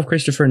 A lot of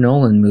Christopher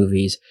Nolan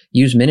movies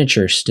use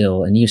miniatures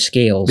still and use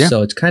scales. Yeah.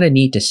 So it's kind of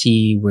neat to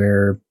see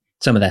where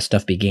some of that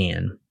stuff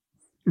began.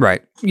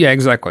 Right. Yeah,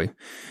 exactly.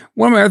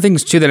 One of my other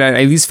things, too, that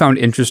I at least found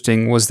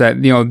interesting was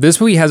that,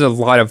 this movie has a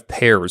lot of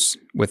pairs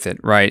with it,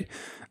 right?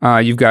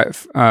 You've got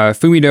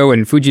Fumito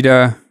and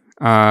Fujita,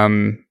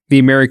 the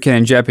American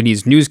and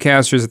Japanese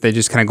newscasters that they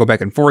just kind of go back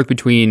and forth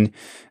between.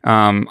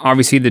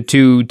 Obviously, the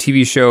two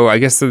TV show, I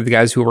guess they're the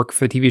guys who work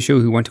for the TV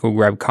show who went to go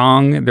grab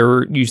Kong.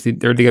 They're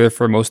together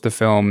for most of the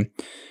film.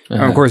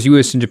 Of course,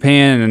 U.S. and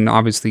Japan, and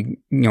obviously,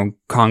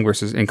 Kong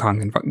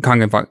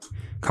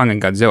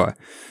and Godzilla.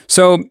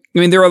 So,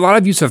 there are a lot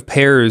of use of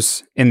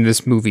pairs in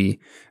this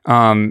movie.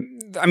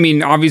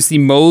 Obviously,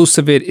 most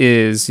of it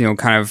is,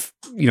 kind of,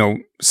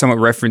 somewhat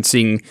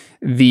referencing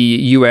the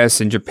U.S.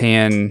 and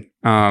Japan,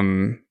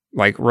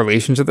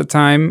 relations at the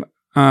time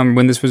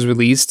when this was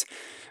released.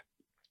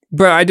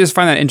 But I just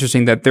find that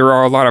interesting that there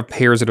are a lot of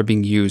pairs that are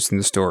being used in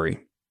the story.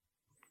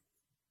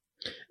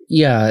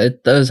 Yeah,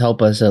 it does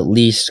help us at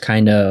least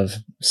kind of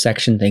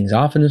section things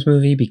off in this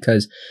movie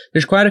because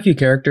there's quite a few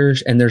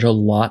characters and there's a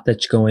lot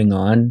that's going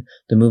on.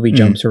 The movie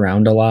jumps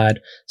around a lot.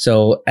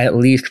 So at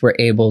least we're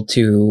able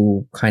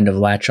to kind of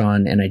latch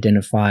on and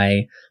identify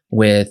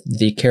with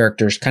the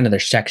characters, kind of their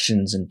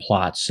sections and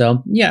plots.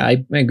 So yeah,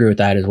 I agree with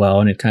that as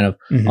well. And it kind of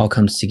all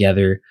comes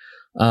together.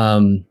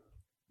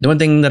 The one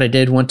thing that I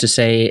did want to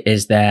say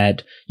is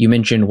that you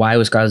mentioned why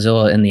was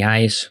Godzilla in the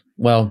ice?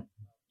 Well,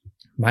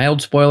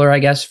 mild spoiler, I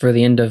guess, for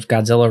the end of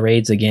Godzilla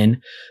Raids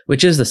Again,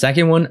 which is the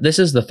second one. This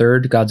is the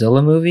third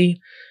Godzilla movie.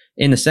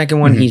 In the second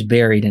one, he's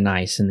buried in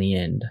ice in the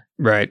end.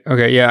 Right.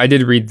 Okay. Yeah, I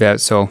did read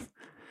that. So,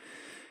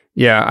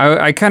 yeah,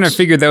 I kind of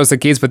figured that was the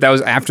case, but that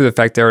was after the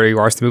fact I already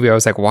watched the movie. I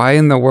was like, why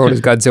in the world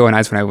is Godzilla in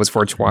ice when I was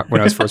first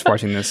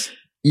watching this?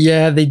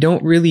 Yeah, they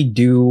don't really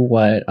do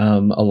what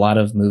a lot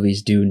of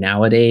movies do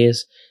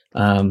nowadays,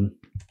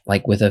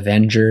 like with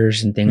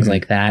Avengers and things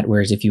like that.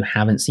 Whereas if you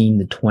haven't seen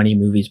the 20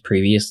 movies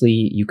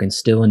previously, you can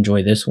still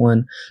enjoy this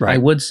one. Right. I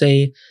would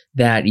say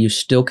that you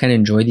still can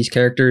enjoy these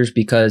characters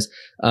because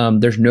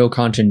there's no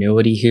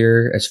continuity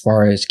here as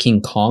far as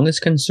King Kong is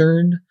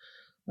concerned.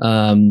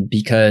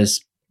 Because,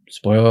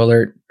 spoiler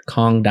alert,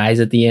 Kong dies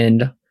at the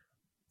end.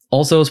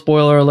 Also,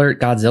 spoiler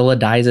alert, Godzilla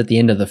dies at the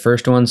end of the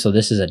first one, so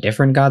this is a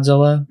different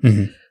Godzilla.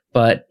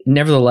 But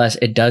nevertheless,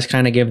 it does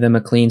kind of give them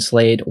a clean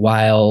slate,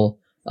 while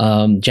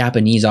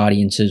Japanese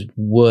audiences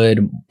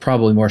would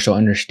probably more so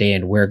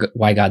understand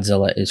why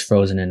Godzilla is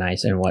frozen in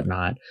ice and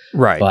whatnot.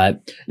 Right.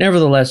 But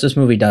nevertheless, this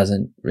movie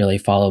doesn't really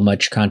follow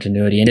much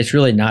continuity, and it's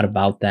really not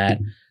about that.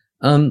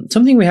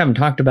 Something we haven't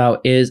talked about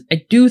is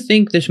I do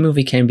think this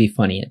movie can be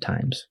funny at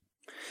times.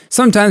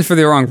 Sometimes for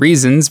the wrong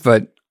reasons,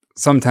 but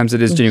sometimes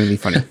it is genuinely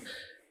funny.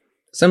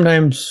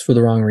 Sometimes for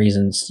the wrong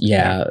reasons,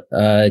 yeah.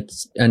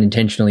 It's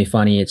unintentionally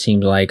funny, it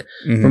seems like.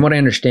 From what I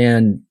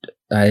understand,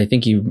 I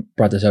think you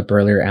brought this up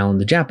earlier, Alan,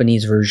 the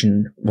Japanese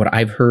version, what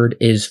I've heard,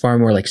 is far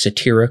more like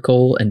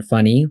satirical and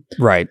funny.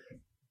 Right.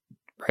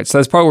 So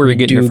that's probably where we're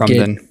getting it from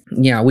then.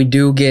 Yeah, we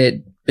do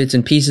get bits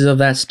and pieces of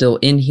that still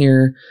in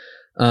here.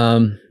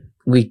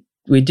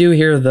 We do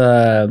hear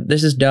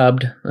this is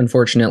dubbed,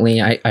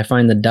 unfortunately. I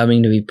find the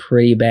dubbing to be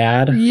pretty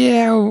bad.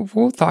 Yeah,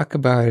 we'll talk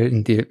about it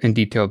in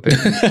detail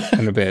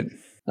in a bit.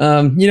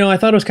 I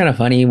thought it was kind of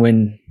funny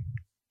when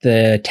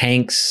the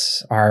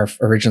tanks are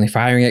originally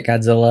firing at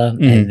Godzilla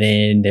and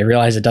then they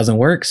realize it doesn't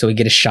work. So we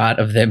get a shot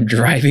of them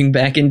driving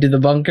back into the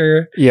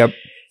bunker. Yep.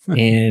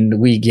 And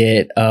we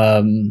get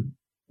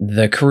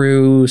the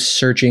crew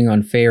searching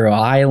on Faro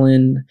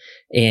Island,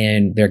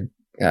 and their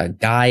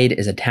guide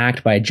is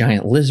attacked by a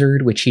giant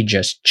lizard, which he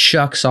just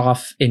chucks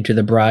off into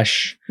the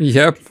brush.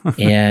 Yep.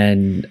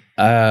 And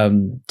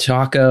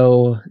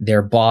Taco,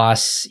 their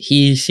boss,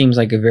 he seems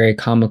like a very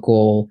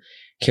comical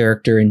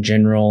character in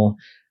general.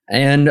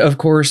 And of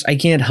course, I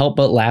can't help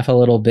but laugh a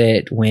little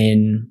bit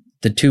when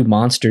the two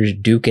monsters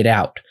duke it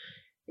out.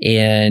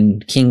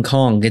 And King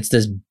Kong gets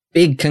this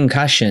big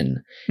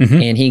concussion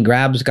and he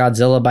grabs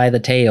Godzilla by the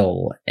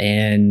tail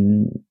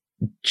and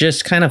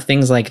just kind of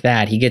things like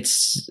that.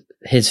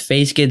 His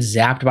face gets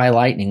zapped by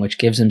lightning, which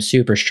gives him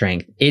super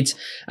strength.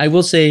 I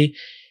will say,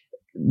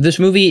 this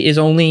movie is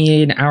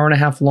only an hour and a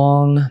half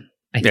long.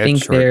 I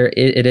think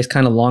it is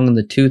kind of long in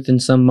the tooth in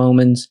some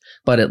moments,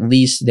 but at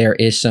least there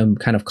is some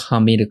kind of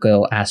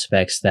comedical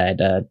aspects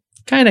that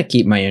kind of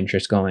keep my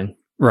interest going.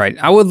 Right.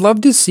 I would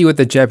love to see what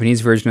the Japanese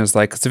version is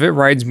like, because if it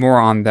rides more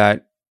on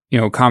that,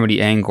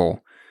 comedy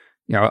angle,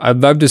 I'd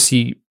love to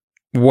see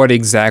what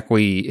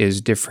exactly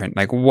is different.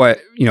 Like what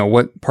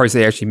parts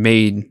they actually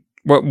made,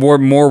 what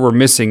more we're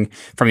missing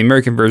from the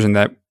American version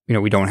that,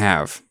 we don't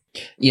have.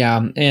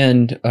 Yeah.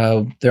 And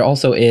there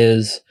also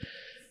is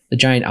the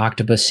giant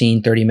octopus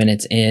scene 30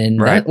 minutes in.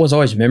 Right. That was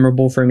always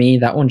memorable for me.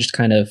 That one just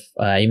kind of,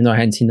 even though I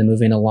hadn't seen the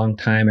movie in a long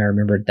time, I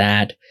remembered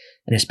that.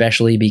 And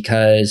especially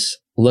because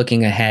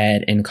looking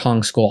ahead in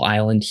Kong Skull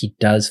Island, he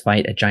does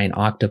fight a giant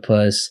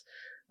octopus,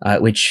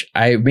 which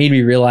made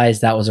me realize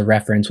that was a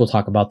reference. We'll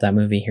talk about that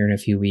movie here in a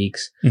few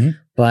weeks.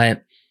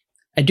 But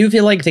I do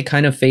feel like they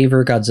kind of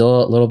favor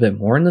Godzilla a little bit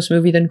more in this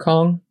movie than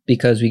Kong,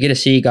 because we get to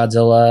see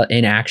Godzilla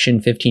in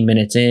action 15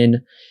 minutes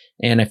in.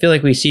 And I feel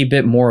like we see a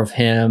bit more of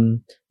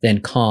him than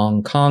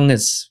Kong. Kong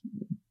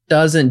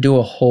doesn't do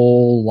a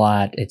whole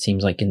lot, it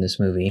seems like, in this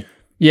movie.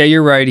 Yeah,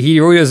 you're right. He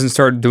really doesn't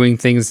start doing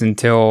things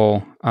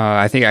until,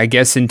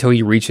 until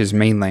he reaches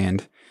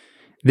mainland.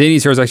 Then he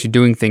starts actually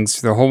doing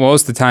things.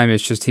 Most of the time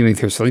it's just him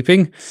either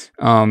sleeping,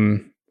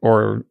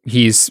 or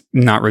he's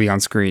not really on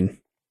screen.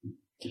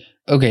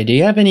 Okay, do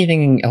you have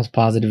anything else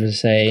positive to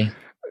say?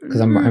 Because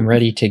I'm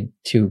ready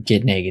to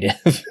get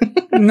negative.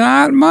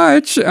 Not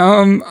much.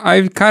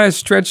 I've kind of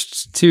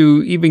stretched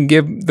to even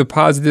give the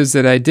positives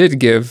that I did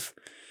give.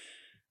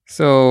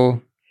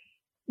 So,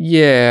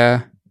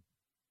 yeah.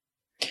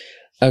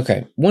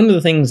 Okay. One of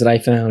the things that I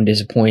found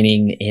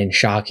disappointing and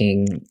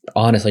shocking,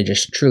 honestly,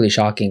 just truly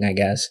shocking, I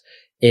guess,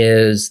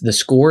 is the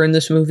score in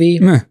this movie.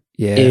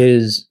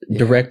 It's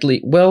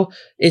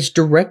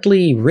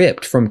directly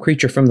ripped from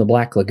Creature from the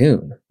Black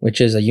Lagoon,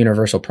 which is a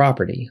Universal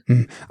property.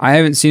 I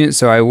haven't seen it,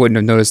 so I wouldn't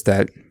have noticed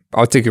that.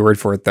 I'll take your word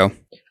for it, though.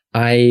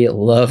 I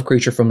love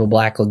Creature from the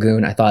Black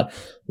Lagoon. I thought,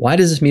 why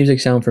does this music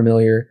sound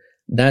familiar?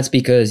 That's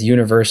because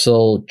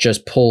Universal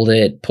just pulled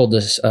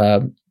this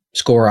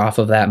score off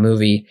of that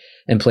movie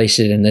and placed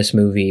it in this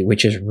movie,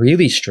 which is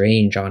really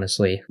strange,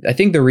 honestly. I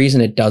think the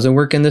reason it doesn't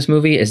work in this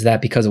movie is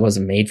that because it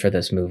wasn't made for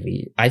this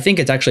movie. I think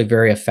it's actually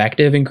very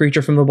effective in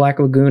Creature from the Black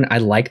Lagoon. I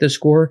like the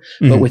score,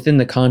 but within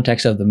the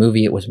context of the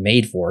movie it was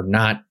made for,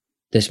 not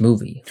this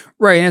movie.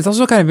 Right, and it's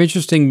also kind of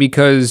interesting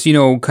because,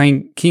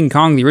 King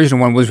Kong, the original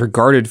one, was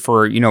regarded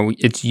for,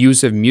 its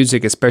use of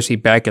music, especially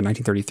back in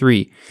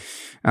 1933.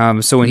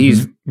 So when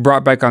he's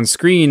brought back on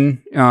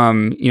screen,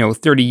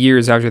 30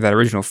 years after that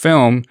original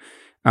film,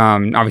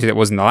 obviously that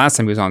wasn't the last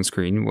time he was on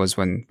screen, was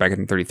when back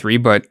in 33,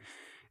 but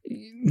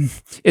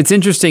it's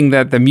interesting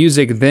that the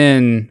music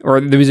then,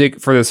 or the music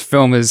for this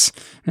film is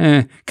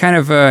kind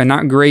of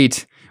not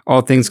great,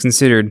 all things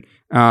considered.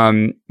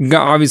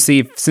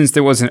 Obviously, since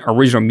there wasn't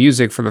original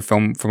music for the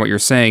film, from what you're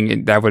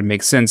saying, that would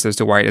make sense as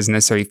to why it doesn't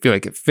necessarily feel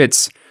like it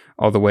fits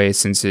all the way,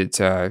 since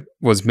it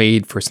was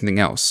made for something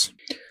else.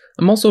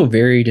 I'm also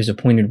very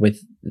disappointed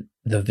with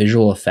the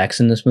visual effects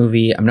in this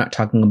movie. I'm not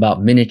talking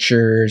about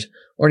miniatures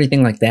or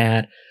anything like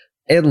that.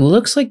 It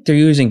looks like they're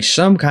using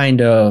some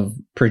kind of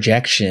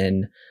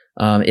projection.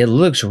 It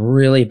looks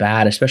really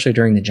bad, especially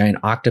during the giant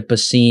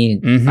octopus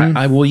scene.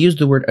 I will use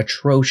the word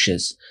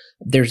atrocious.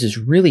 There's this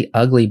really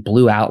ugly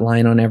blue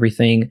outline on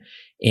everything,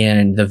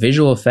 and the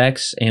visual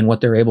effects and what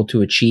they're able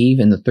to achieve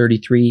in the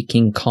 33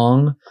 King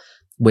Kong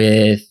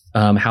with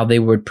how they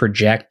would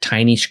project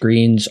tiny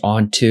screens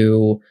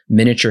onto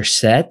miniature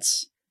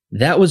sets.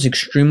 That was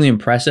extremely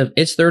impressive.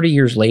 It's 30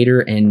 years later,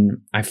 and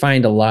I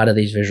find a lot of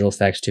these visual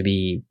effects to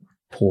be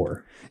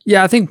poor.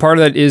 Yeah, I think part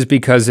of that is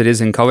because it is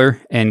in color,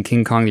 and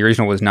King Kong, the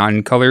original, was not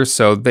in color,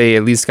 so they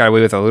at least got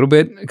away with a little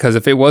bit. Because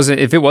if it was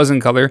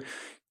in color,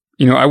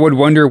 I would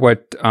wonder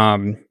what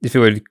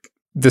if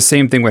the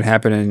same thing would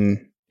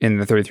happen in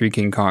the 33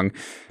 King Kong.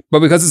 But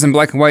because it's in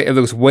black and white, it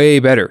looks way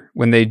better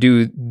when they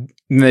do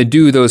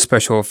those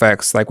special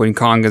effects, like when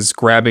Kong is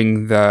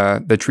grabbing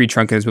the tree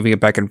trunk and is moving it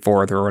back and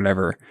forth or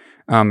whatever.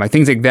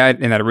 Things like that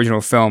in that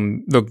original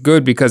film look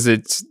good because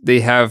they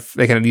can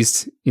at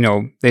least,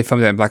 they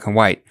filmed it in black and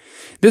white.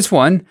 This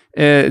one,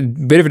 a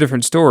bit of a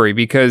different story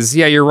because,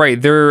 yeah, you're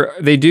right.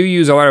 They do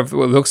use a lot of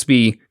what looks to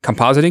be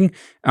compositing,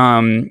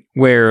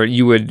 where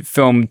you would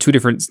film two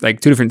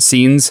different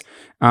scenes,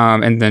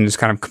 and then just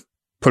kind of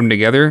put them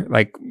together.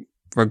 Like,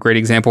 a great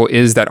example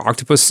is that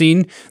octopus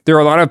scene. There are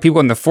a lot of people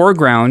in the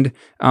foreground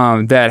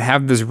that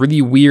have this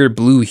really weird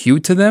blue hue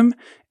to them,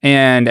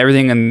 and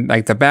everything in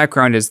like the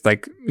background is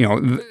like,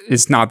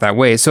 it's not that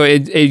way. So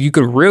you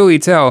could really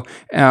tell,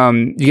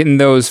 getting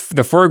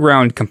the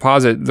foreground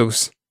composite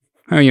looks,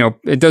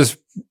 it does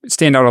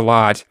stand out a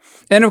lot.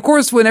 And of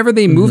course, whenever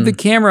they move the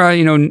camera,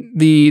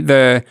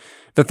 the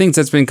things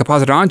that's been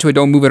composited onto it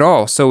don't move at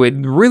all. So it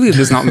really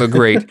does not look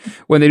great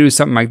when they do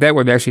something like that,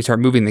 where they actually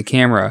start moving the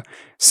camera.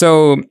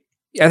 So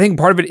I think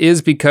part of it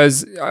is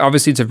because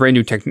obviously it's a brand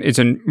new it's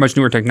a much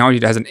newer technology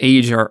that hasn't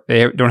aged, or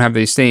they don't have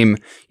the same,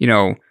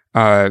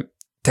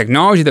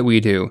 technology that we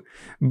do.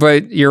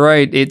 But you're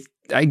right.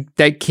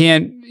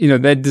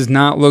 That does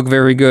not look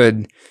very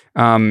good.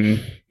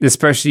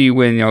 Especially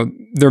when,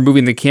 they're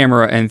moving the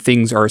camera and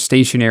things are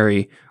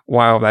stationary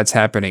while that's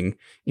happening.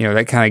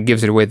 That kind of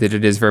gives it away that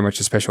it is very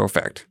much a special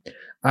effect.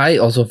 I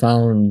also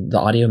found the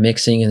audio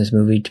mixing in this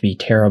movie to be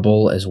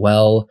terrible as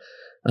well.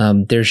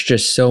 There's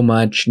just so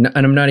much, and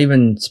I'm not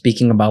even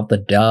speaking about the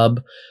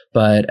dub,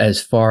 but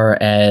as far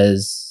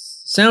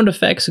as sound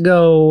effects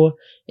go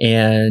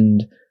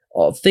and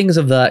all things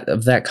of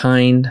that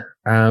kind,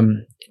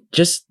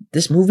 just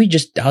this movie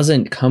just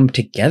doesn't come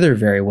together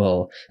very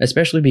well,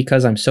 especially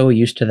because I'm so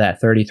used to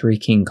that 33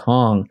 King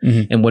Kong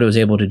and what it was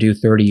able to do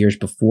 30 years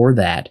before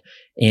that.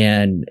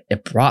 And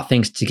it brought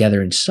things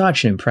together in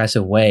such an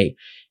impressive way.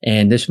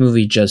 And this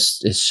movie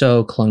just is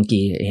so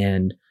clunky,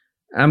 and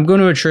I'm going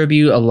to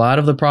attribute a lot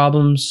of the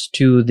problems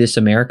to this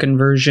American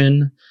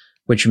version,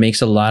 which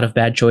makes a lot of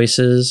bad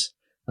choices.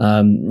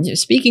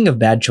 Speaking of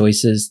bad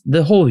choices,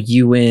 the whole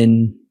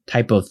UN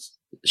type of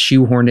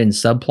shoehorned in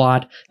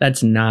subplot,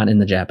 that's not in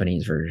the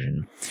Japanese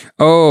version.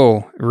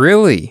 Oh,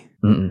 really?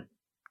 Mm-mm.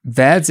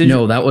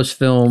 No, that was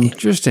filmed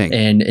interesting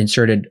and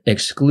inserted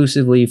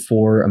exclusively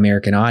for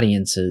American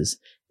audiences,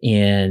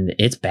 and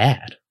it's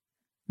bad.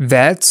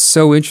 That's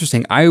so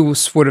interesting. I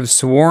would have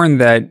sworn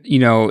that,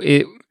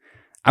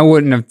 I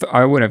wouldn't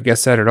have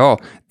guessed that at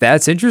all.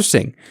 That's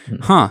interesting.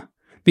 Huh.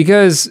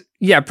 Because,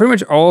 yeah, pretty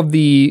much all of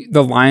the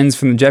lines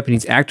from the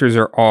Japanese actors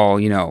are all,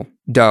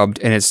 dubbed,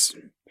 and it's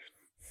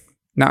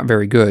not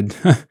very good.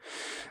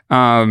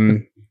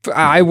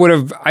 I would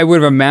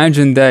have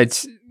imagined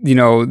that,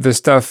 the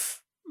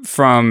stuff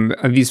from,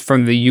 at least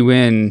from the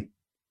UN,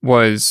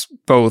 was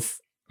both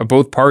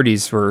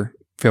parties were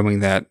filming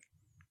that.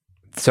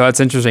 So that's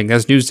interesting.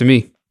 That's news to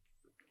me.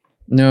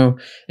 No,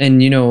 and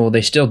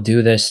they still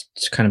do this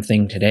kind of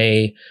thing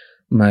today.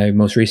 My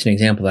most recent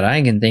example that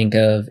I can think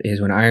of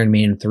is when Iron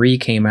Man 3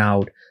 came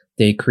out.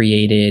 They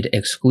created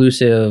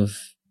exclusive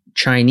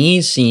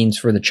Chinese scenes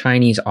for the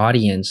Chinese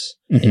audience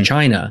in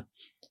China,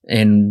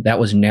 and that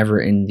was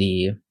never in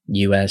the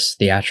US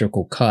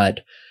theatrical cut.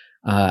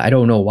 I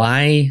don't know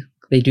why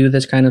they do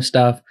this kind of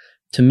stuff.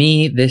 To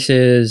me, this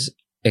is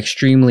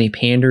extremely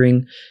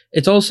pandering.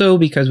 It's also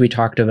because we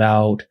talked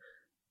about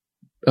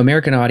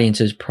American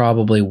audiences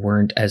probably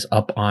weren't as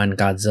up on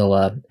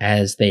Godzilla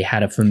as they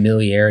had a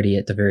familiarity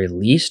at the very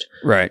least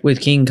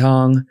with King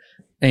Kong.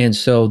 And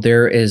so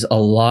there is a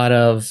lot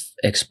of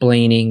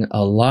explaining,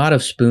 a lot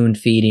of spoon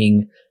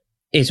feeding.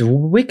 It's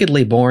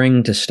wickedly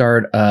boring to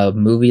start a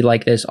movie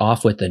like this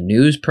off with a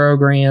news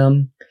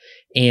program.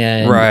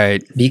 And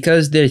Right.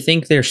 because they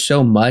think there's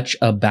so much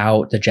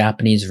about the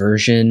Japanese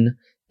version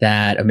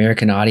that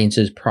American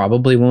audiences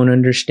probably won't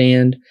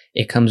understand,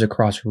 it comes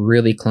across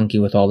really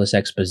clunky with all this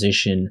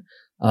exposition.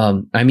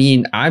 I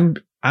mean, I'm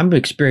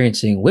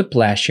experiencing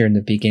whiplash here in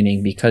the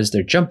beginning because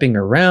they're jumping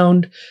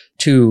around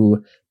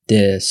to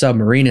the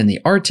submarine in the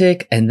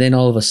Arctic, and then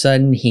all of a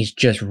sudden he's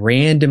just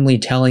randomly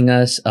telling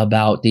us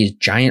about these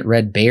giant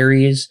red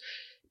berries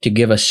to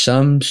give us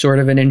some sort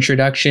of an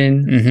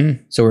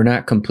introduction, so we're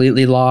not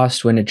completely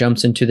lost when it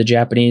jumps into the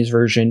Japanese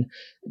version.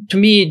 To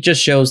me, it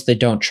just shows they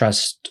don't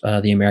trust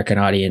the American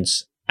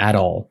audience at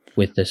all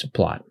with this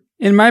plot.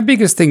 And my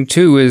biggest thing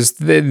too is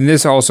that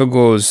this also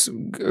goes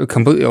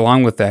completely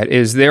along with that,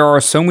 is there are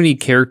so many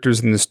characters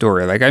in the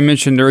story. Like I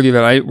mentioned earlier,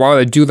 that while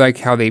I do like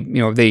how a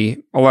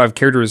lot of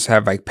characters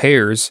have like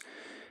pairs,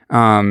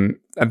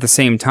 at the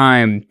same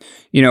time,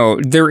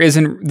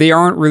 they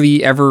aren't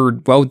really ever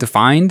well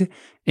defined,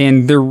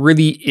 and there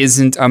really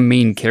isn't a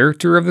main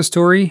character of the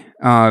story.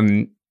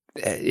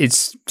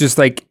 It's just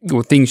like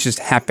things just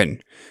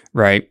happen,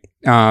 right?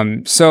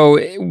 So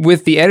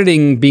with the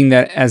editing being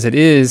that as it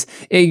is,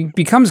 it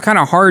becomes kind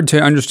of hard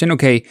to understand,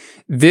 okay,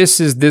 this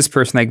is this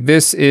person, like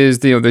this is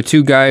the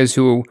two guys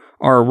who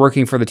are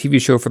working for the TV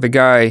show for the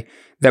guy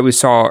that we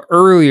saw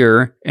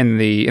earlier in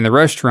the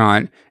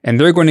restaurant, and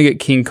they're going to get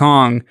King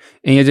Kong.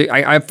 And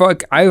I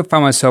found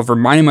myself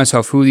reminding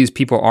myself who these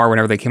people are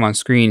whenever they came on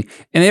screen,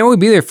 and they'd only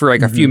be there for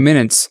like a few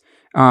minutes,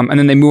 and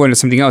then they move on to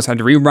something else. I had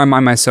to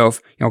remind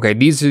myself, okay,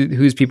 these are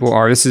who these people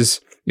are. This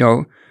is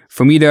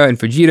Fumita and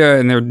Fujita,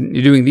 and they're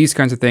doing these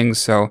kinds of things.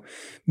 So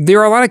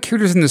there are a lot of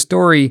characters in the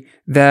story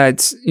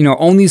that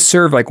only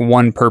serve like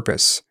one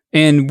purpose.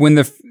 And when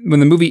the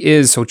movie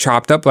is so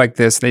chopped up like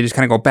this, they just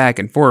kind of go back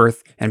and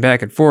forth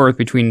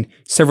between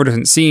several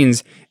different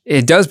scenes.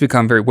 It does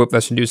become very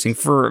whiplash-inducing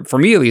for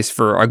me, at least,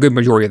 for a good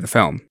majority of the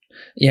film.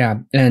 Yeah,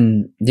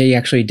 and they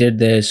actually did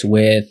this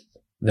with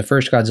the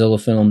first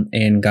Godzilla film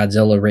and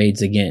Godzilla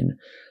Raids Again.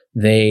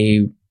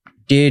 They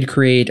did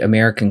create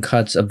American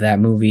cuts of that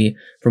movie.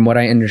 From what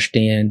I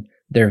understand,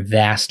 they're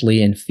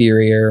vastly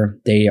inferior.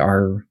 They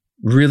are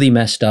really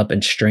messed up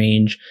and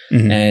strange.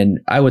 And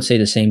I would say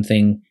the same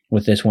thing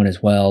with this one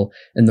as well.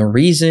 And the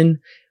reason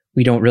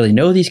we don't really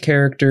know these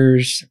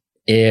characters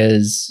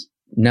is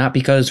not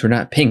because we're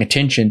not paying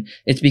attention.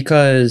 It's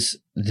because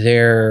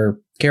their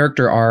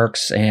character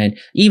arcs and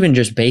even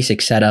just basic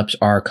setups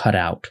are cut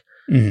out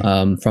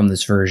from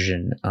this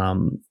version.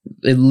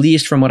 At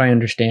least from what I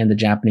understand, the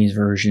Japanese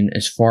version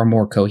is far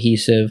more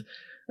cohesive.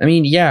 I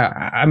mean,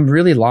 yeah, I'm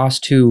really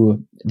lost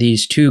who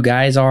these two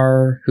guys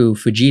are, who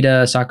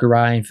Fujita,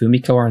 Sakurai, and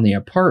Fumiko are in the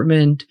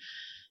apartment.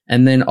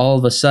 And then all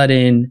of a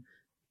sudden,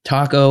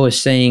 Tako is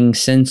saying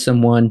send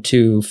someone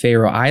to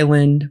Faroe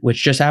Island,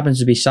 which just happens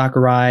to be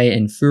Sakurai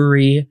and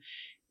Furi.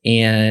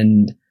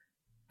 And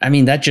I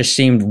mean, that just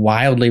seemed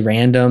wildly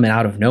random and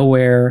out of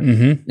nowhere.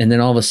 And then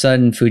all of a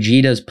sudden,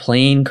 Fujita's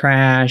plane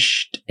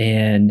crashed.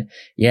 And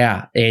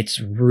yeah, it's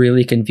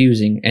really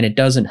confusing. And it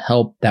doesn't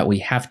help that we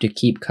have to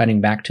keep cutting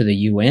back to the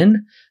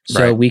UN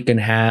so we can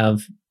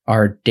have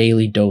our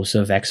daily dose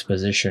of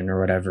exposition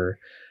or whatever.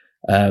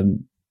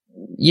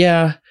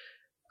 Yeah,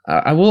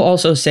 I will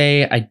also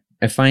say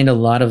I find a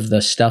lot of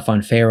the stuff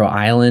on Faroe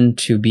Island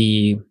to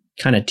be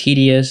kind of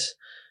tedious,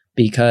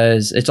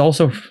 because it's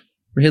also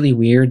really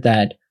weird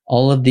that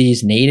all of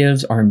these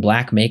natives are in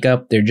black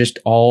makeup. They're just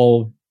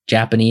all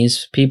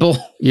Japanese people.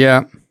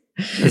 Yeah,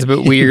 it's a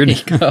bit weird.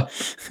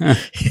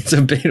 It's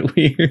a bit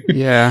weird.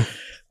 Yeah.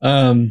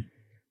 And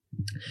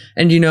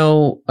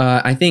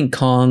I think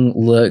Kong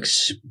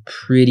looks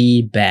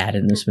pretty bad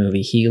in this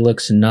movie. He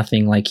looks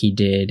nothing like he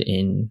did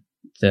in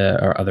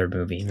the other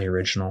movie, the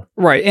original.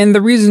 Right. And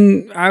the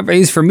reason, at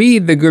least for me,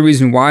 the good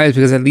reason why is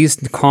because at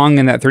least Kong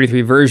in that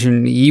 33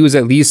 version, he was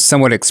at least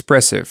somewhat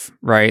expressive,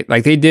 right?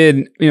 Like they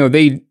did,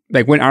 they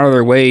like went out of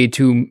their way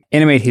to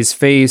animate his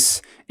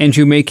face and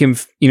to make him,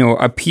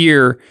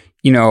 appear,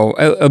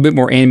 a bit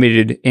more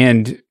animated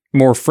and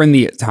more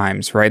friendly at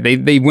times, right?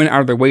 They went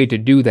out of their way to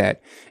do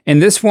that. And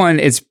this one,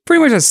 it's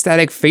pretty much a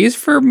static face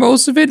for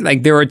most of it.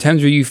 Like there are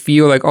times where you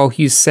feel like, oh,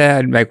 he's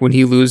sad. Like when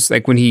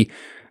he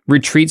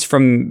retreats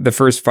from the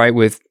first fight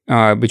with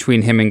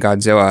between him and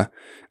Godzilla,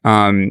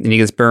 and he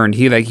gets burned.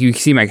 You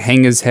see him like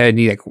hang his head and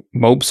he like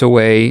mopes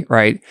away,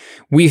 right?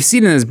 We've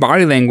seen in his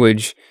body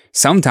language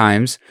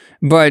sometimes,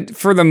 but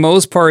for the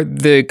most part,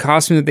 the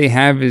costume that they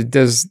have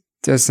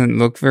doesn't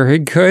look very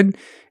good,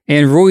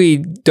 and really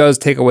does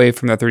take away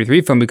from the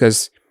 33 film,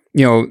 because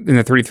in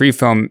the 33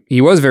 film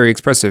he was very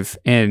expressive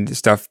and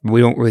stuff. But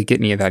we don't really get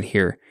any of that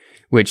here,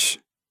 which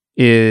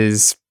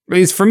is, at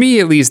least for me,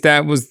 at least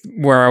that was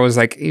where I was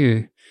like,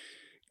 ew.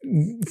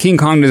 King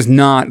Kong does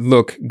not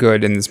look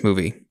good in this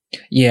movie.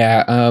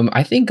 Yeah,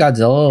 I think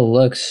Godzilla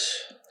looks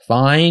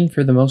fine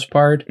for the most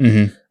part.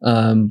 Kong,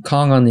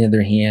 on the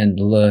other hand,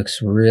 looks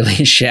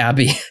really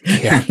shabby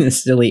in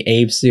this silly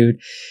ape suit.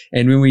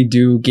 And when we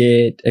do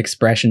get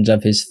expressions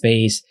of his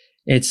face,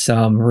 it's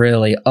some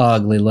really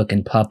ugly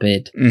looking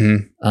puppet.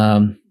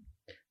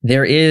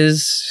 There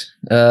is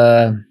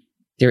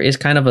there is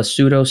kind of a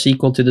pseudo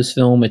sequel to this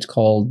film. It's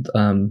called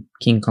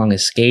King Kong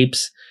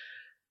Escapes.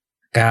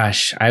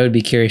 Gosh, I would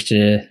be curious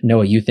to know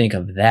what you think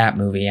of that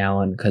movie,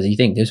 Alan, because you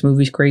think this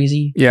movie's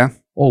crazy? Yeah.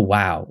 Oh,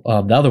 wow.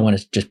 The other one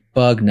is just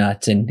bug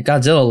nuts, and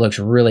Godzilla looks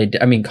really,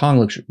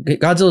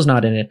 Godzilla's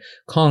not in it.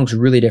 Kong's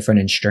really different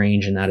and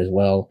strange in that as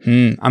well.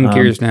 I'm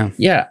curious now.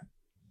 Yeah.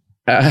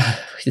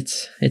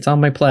 It's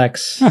on my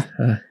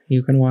Plex.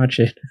 You can watch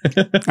it.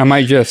 I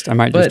might just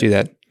do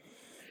that.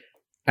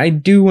 I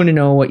do want to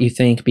know what you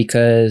think,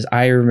 because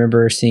I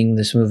remember seeing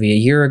this movie a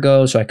year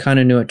ago, so I kind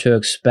of knew what to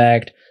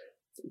expect.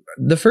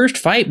 The first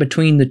fight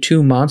between the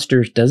two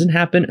monsters doesn't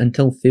happen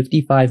until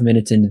 55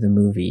 minutes into the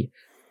movie.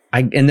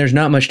 And there's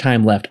not much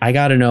time left. I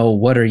got to know,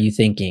 what are you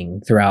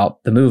thinking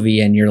throughout the movie?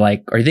 And you're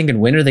like, are you thinking,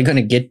 when are they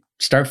going to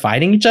start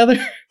fighting each other?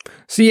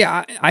 See,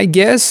 I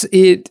guess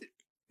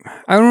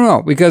I don't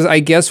know, because I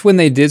guess when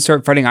they did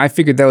start fighting, I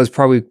figured that was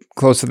probably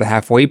close to the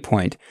halfway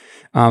point.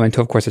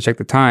 Until, of course, I checked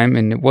the time,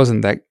 and it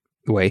wasn't that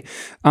way.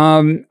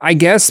 I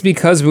guess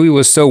because the movie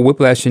was so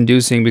whiplash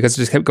inducing, because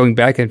it just kept going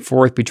back and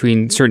forth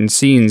between certain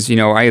scenes,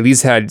 I at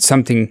least had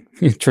something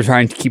to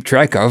try to keep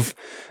track of.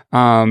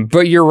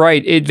 But you're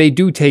right, they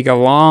do take a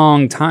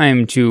long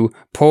time to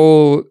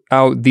pull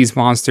out these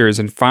monsters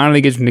and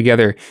finally get them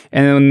together.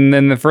 And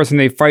then the first time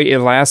they fight, it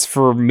lasts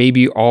for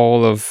maybe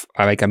all of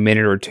like a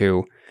minute or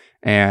two.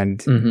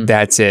 And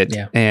that's it.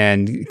 Yeah.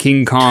 And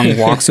King Kong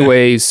walks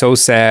away so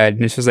sad.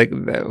 And it's just like,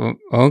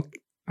 oh,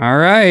 all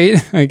right,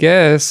 I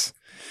guess.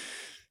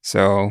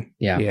 So,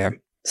 yeah.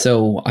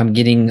 So I'm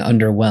getting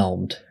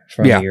underwhelmed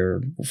from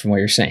what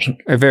you're saying.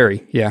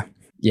 Very, yeah.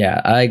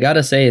 Yeah, I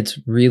gotta say it's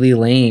really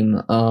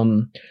lame.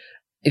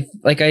 If,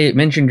 like I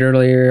mentioned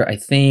earlier, I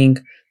think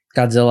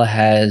Godzilla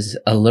has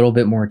a little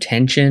bit more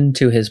tension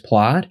to his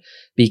plot,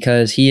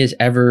 because he is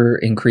ever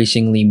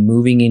increasingly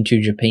moving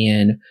into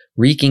Japan,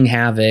 wreaking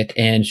havoc,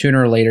 and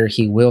sooner or later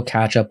he will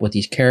catch up with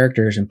these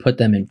characters and put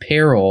them in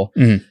peril.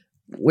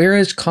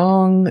 Whereas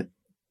Kong,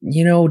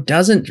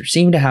 doesn't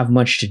seem to have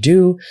much to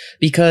do,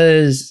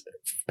 because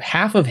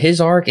half of his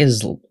arc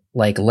is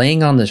like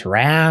laying on this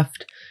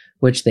raft,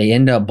 which they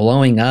end up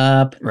blowing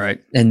up. Right.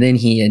 And then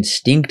he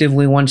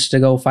instinctively wants to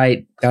go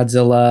fight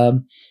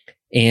Godzilla.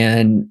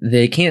 And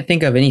they can't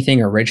think of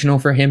anything original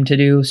for him to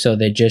do, so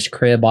they just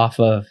crib off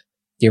of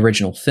the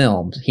original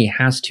films. He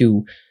has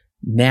to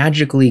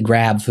magically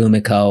grab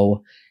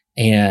Fumiko,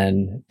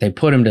 and they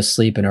put him to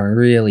sleep in a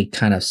really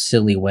kind of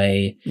silly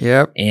way.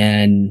 Yep.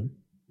 And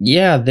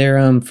yeah,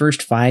 their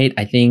first fight,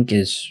 I think,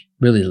 is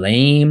really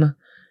lame.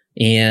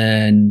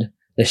 And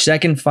the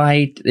second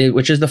fight,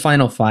 which is the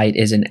final fight,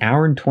 is an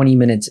hour and 20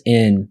 minutes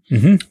in.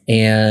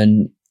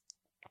 And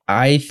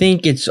I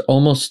think it's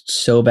almost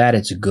so bad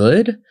it's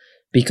good,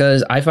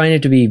 because I find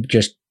it to be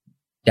just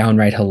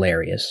downright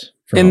hilarious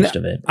for most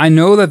of it. I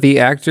know that the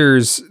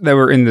actors that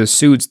were in the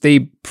suits, they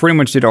pretty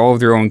much did all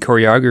of their own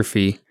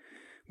choreography,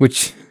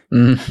 which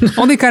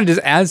only kind of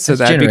just adds to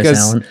that. Generous,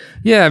 because Alan.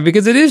 Yeah,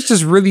 because it is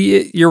just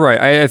really, you're right.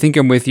 I think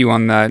I'm with you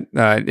on that.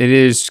 It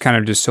is kind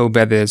of just so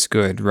bad that it's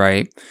good,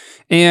 right?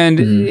 And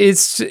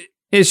it's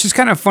just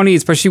kind of funny,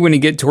 especially when you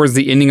get towards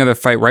the ending of the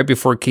fight, right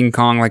before King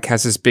Kong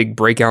has this big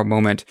breakout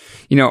moment.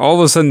 All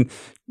of a sudden,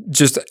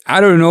 just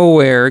out of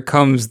nowhere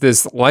comes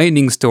this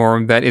lightning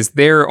storm that is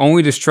there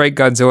only to strike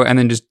Godzilla and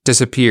then just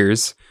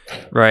disappears,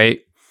 right?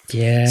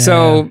 Yeah.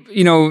 So,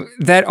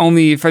 that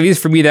only, at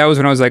least for me, that was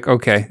when I was like,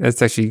 okay,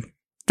 that's actually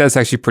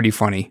pretty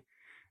funny.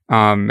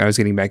 I was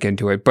getting back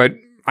into it. But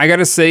I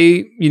gotta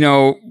say,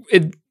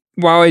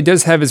 while it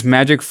does have its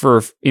magic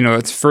for,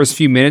 its first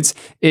few minutes,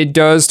 it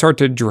does start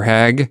to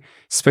drag,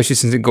 especially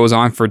since it goes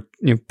on for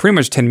pretty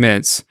much 10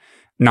 minutes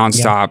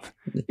nonstop.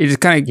 Yeah. It just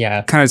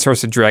kind of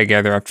starts to drag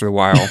out there after a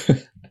while.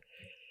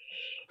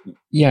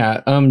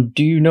 Yeah.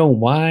 Do you know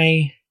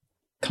why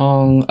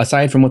Kong,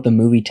 aside from what the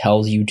movie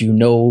tells you, do you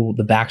know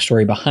the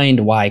backstory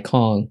behind why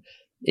Kong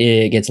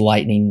gets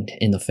lightninged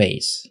in the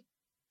face?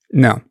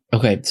 No.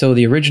 Okay, so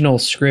the original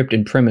script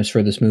and premise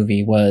for this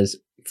movie was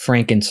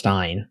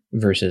Frankenstein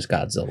versus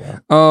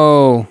Godzilla.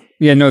 Oh,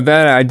 yeah, no,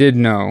 that I did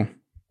know.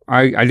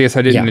 I guess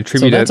I didn't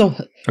attribute it.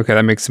 Okay,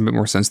 that makes a bit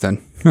more sense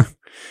then.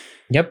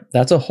 Yep,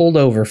 that's a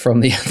holdover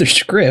from the other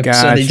script, Gotcha.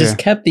 so they just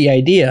kept the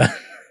idea.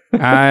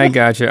 I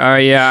gotcha.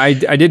 Yeah, I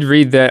did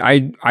read that.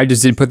 I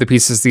just didn't put the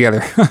pieces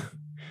together.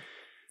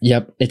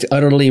 Yep, it's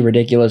utterly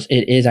ridiculous.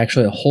 It is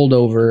actually a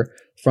holdover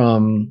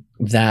from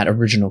that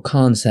original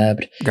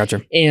concept.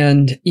 Gotcha.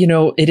 And,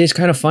 it is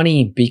kind of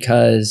funny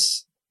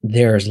because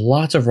there's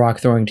lots of rock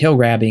throwing, tail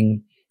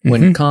grabbing.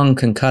 When Kong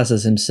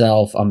concusses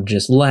himself, I'm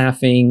just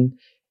laughing.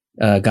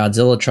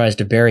 Godzilla tries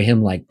to bury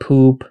him like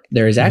poop.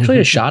 There is actually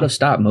a shot of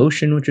stop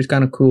motion, which is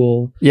kind of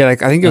cool. Yeah, I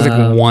think there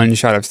was one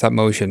shot of stop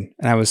motion,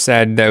 and I was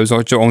sad that it was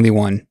only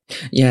one.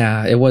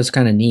 Yeah, it was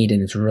kind of neat,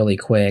 and it's really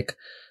quick.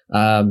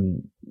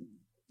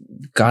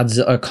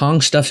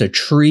 Kong stuffs a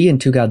tree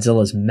into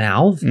Godzilla's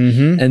mouth,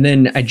 and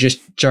then I just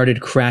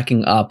started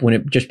cracking up when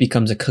it just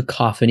becomes a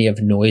cacophony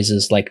of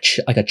noises, like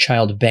a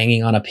child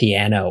banging on a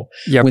piano.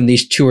 Yep. When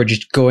these two are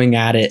just going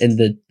at it, and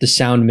the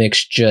sound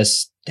mix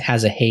just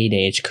has a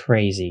heyday. It's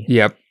crazy.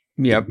 Yep.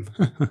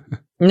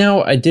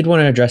 Now, I did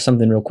want to address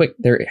something real quick.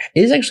 There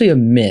is actually a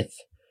myth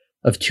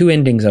of two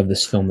endings of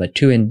this film, that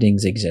two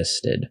endings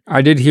existed.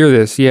 I did hear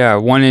this. Yeah,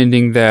 one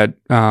ending that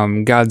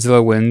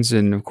Godzilla wins,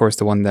 and of course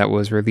the one that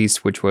was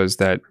released, which was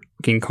that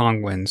King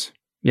Kong wins.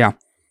 Yeah.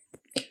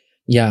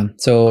 Yeah.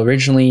 So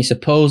originally,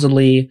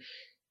 supposedly,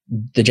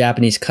 the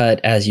Japanese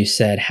cut, as you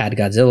said, had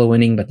Godzilla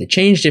winning, but they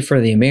changed it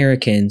for the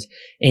Americans.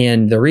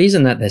 And the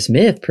reason that this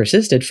myth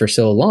persisted for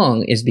so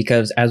long is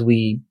because, as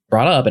we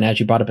brought up, and as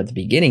you brought up at the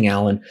beginning,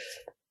 Alan,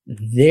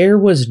 there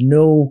was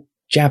no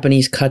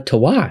Japanese cut to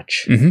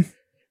watch. Mm-hmm.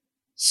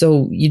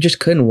 So you just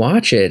couldn't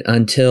watch it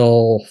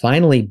until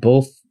finally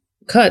both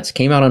cuts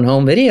came out on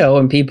home video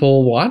and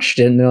people watched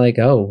it and they're like,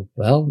 oh,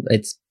 well,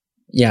 it's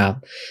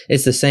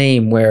the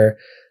same where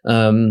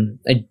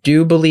I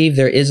do believe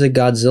there is a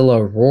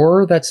Godzilla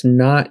roar that's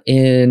not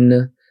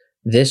in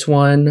this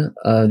one,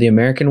 the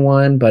American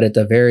one, but at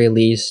the very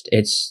least,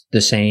 it's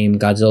the same.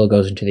 Godzilla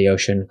goes into the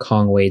ocean,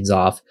 Kong wades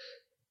off.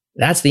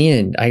 That's the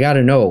end. I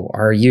gotta know,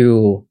 are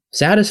you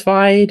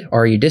satisfied?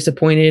 Are you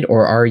disappointed?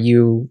 Or are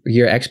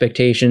your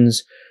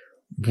expectations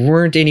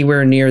weren't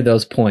anywhere near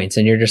those points?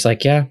 And you're just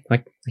like, yeah,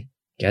 I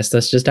guess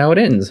that's just how it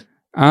ends.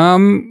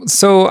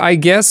 So I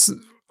guess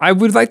I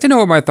would like to know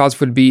what my thoughts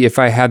would be if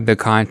I had the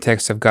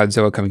context of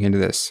Godzilla coming into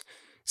this.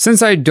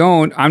 Since I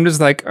don't, I'm just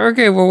like,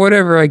 okay, well,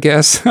 whatever, I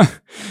guess.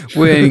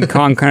 When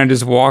Kong kind of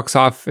just walks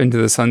off into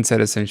the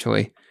sunset,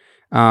 essentially.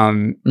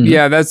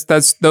 Yeah,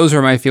 those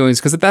are my feelings.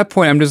 Because at that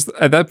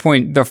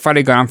point, the fight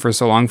had gone on for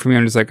so long for me.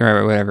 I'm just like, all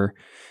right, whatever.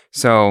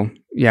 So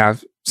yeah,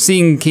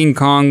 seeing King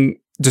Kong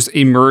just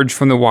emerge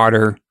from the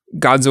water,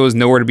 Godzilla is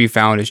nowhere to be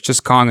found. It's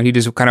just Kong, and he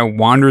just kind of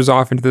wanders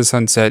off into the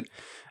sunset.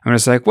 I'm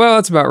just like, well,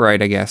 that's about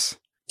right, I guess.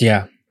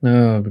 Yeah.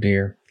 Oh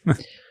dear.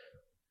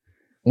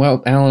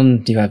 Well,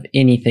 Alan, do you have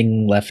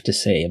anything left to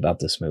say about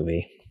this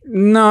movie?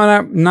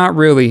 No, not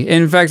really.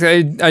 In fact,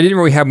 I didn't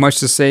really have much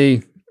to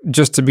say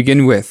just to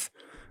begin with.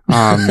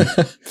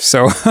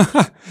 So,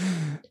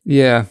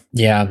 yeah.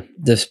 Yeah.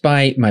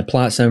 Despite my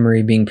plot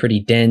summary being pretty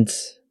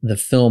dense, the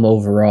film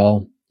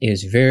overall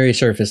is very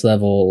surface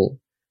level,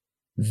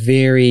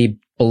 very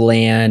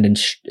bland, and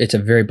it's a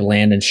very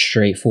bland and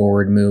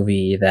straightforward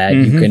movie that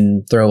you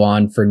can throw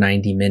on for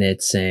 90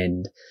 minutes.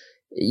 And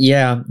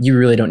yeah, you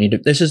really don't need to.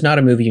 This is not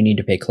a movie you need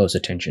to pay close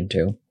attention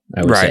to,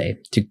 I would say,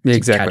 to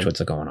catch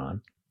what's going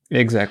on.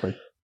 Exactly.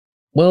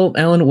 Well,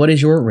 Alan, what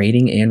is your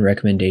rating and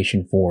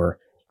recommendation for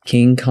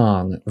King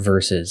Kong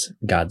versus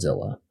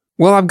Godzilla?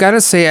 Well, I've got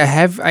to say,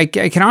 I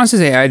can honestly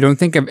say I don't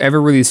think I've ever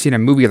really seen a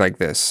movie like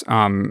this.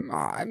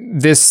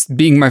 This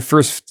being my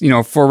first,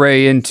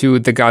 foray into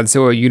the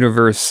Godzilla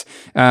universe,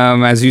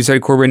 as you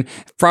said, Corbin,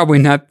 probably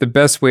not the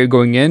best way of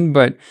going in,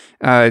 but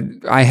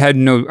didn't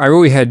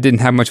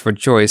have much of a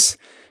choice.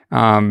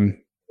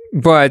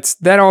 But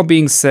that all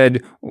being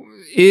said,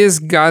 is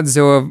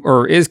Godzilla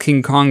or is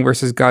King Kong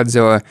versus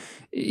Godzilla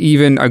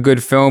even a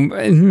good film?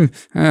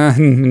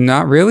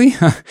 Not really.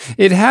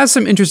 It has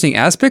some interesting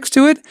aspects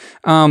to it.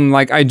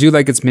 Like I do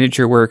like its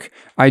miniature work.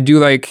 I do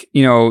like,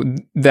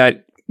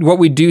 that what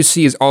we do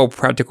see is all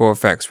practical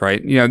effects,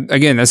 right?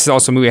 Again, this is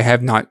also a movie I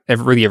have not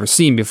ever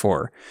seen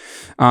before.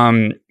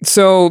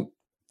 So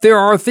there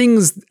are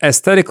things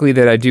aesthetically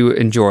that I do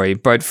enjoy,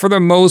 but for the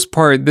most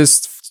part, this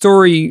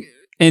story,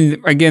 and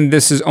again,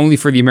 this is only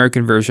for the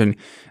American version,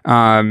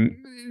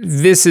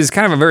 this is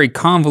kind of a very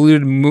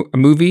convoluted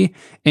movie.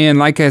 And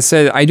like I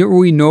said, I don't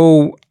really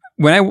know,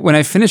 when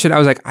I finished it, I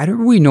was like, I don't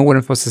really know what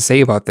I'm supposed to say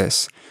about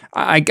this.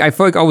 I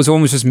feel like I was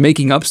almost just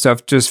making up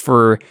stuff just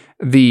for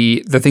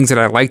the things that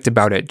I liked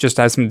about it, just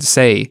as something to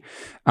say.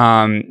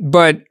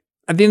 But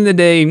at the end of the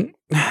day,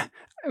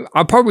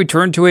 I'll probably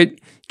return to it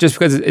just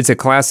because it's a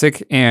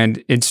classic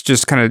and it's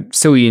just kind of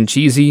silly and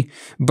cheesy.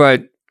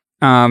 But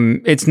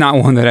it's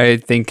not one that I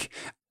think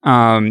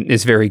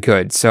is very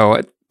good. So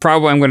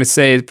probably I'm going to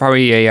say it's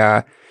probably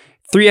a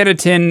 3 out of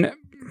 10.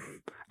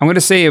 I'm going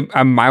to say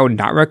I would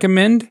not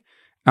recommend.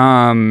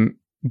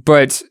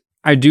 But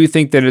I do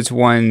think that it's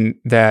one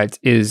that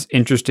is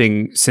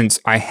interesting since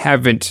I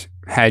haven't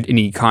had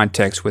any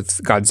context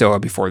with Godzilla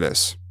before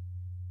this.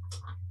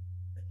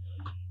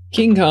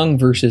 King Kong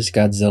versus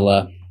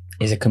Godzilla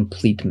is a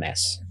complete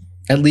mess.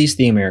 At least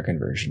the American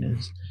version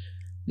is.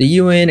 The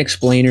UN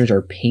explainers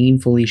are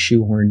painfully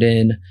shoehorned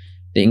in.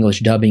 The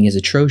English dubbing is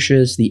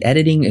atrocious. The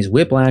editing is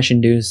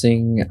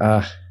whiplash-inducing.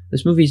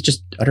 This movie is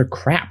just utter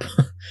crap.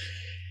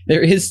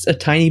 There is a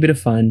tiny bit of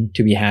fun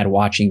to be had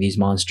watching these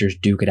monsters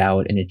duke it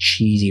out in a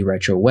cheesy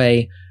retro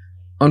way.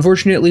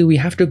 Unfortunately, we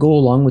have to go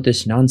along with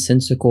this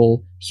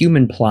nonsensical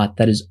human plot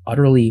that is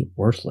utterly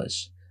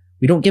worthless.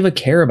 We don't give a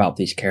care about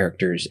these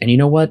characters, and you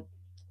know what?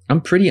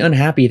 I'm pretty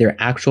unhappy their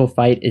actual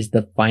fight is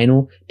the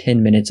final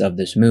 10 minutes of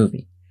this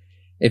movie.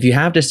 If you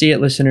have to see it,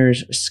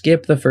 listeners,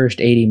 skip the first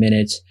 80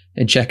 minutes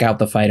and check out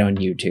the fight on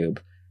YouTube.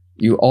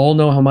 You all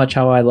know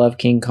how I love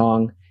King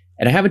Kong,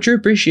 and I have a true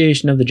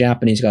appreciation of the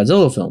Japanese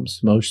Godzilla films,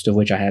 most of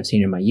which I have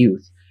seen in my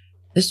youth.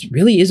 This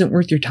really isn't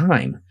worth your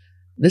time.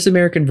 This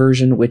American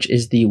version, which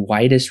is the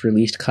widest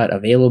released cut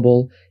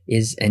available,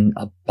 is an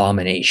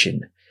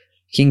abomination.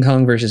 King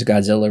Kong vs.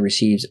 Godzilla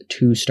receives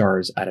 2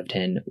 stars out of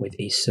 10 with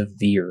a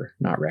severe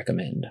not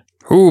recommend.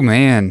 Oh,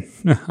 man.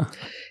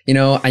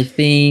 I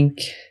think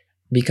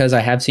because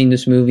I have seen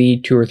this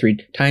movie 2 or 3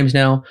 times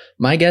now,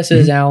 my guess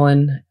is,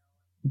 Alan,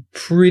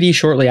 pretty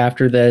shortly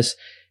after this,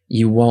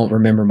 you won't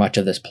remember much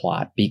of this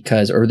plot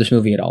or this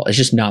movie at all. It's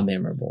just not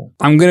memorable.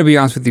 I'm going to be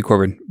honest with you,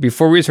 Corbin.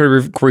 Before we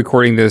started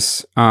recording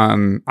this,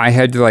 I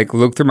had to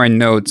look through my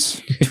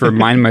notes to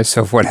remind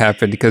myself what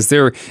happened because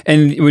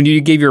and when you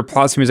gave your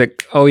plot summary, it's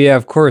like, oh yeah,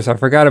 of course, I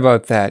forgot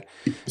about that.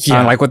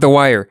 Yeah. Like with The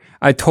Wire.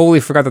 I totally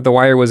forgot that The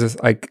Wire was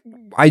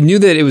I knew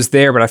that it was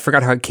there, but I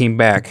forgot how it came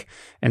back.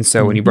 And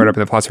so when you brought it up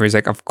in the plot summary, it's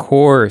like, of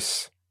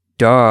course,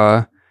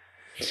 duh.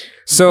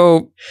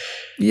 So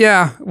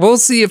yeah, we'll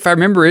see if I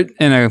remember it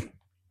in a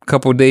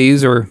couple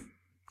days or a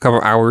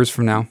couple hours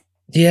from now.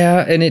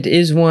 Yeah, and it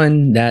is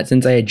one that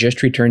since I had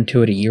just returned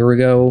to it a year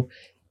ago,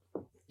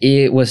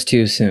 it was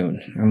too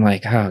soon. I'm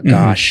like, oh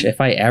gosh, if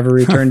I ever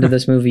return to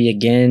this movie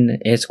again,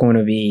 it's going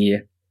to be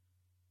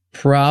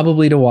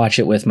probably to watch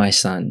it with my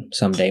son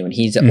someday when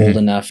he's old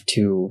enough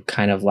to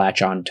kind of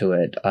latch onto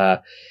it.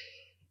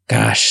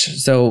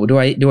 Gosh, so do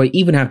I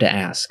even have to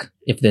ask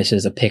if this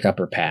is a pick up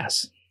or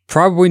pass?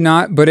 Probably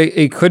not, but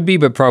it could be,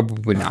 but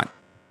probably not.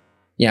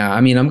 Yeah,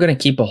 I mean, I'm going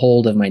to keep a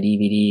hold of my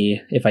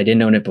DVD. If I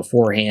didn't own it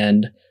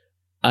beforehand,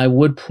 I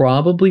would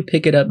probably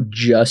pick it up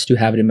just to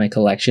have it in my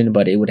collection,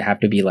 but it would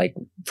have to be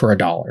for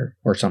 $1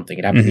 or something.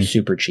 It'd have to be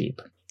super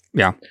cheap.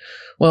 Yeah.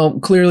 Well,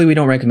 clearly we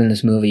don't recommend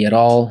this movie at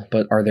all,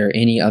 but are there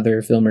any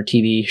other film or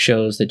TV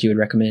shows that you would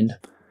recommend?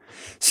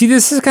 See,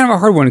 this is kind of a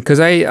hard one because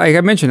like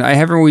I mentioned, I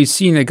haven't really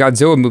seen a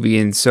Godzilla movie,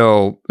 and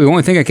so the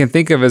only thing I can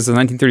think of is the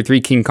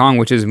 1933 King Kong,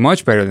 which is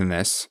much better than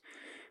this.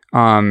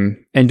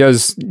 And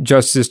does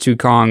justice to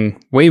Kong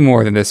way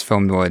more than this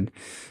film would.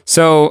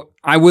 So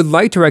I would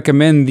like to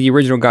recommend the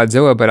original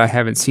Godzilla, but I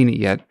haven't seen it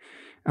yet.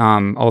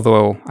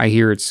 Although I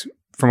hear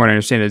from what I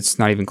understand, it's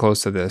not even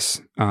close to this.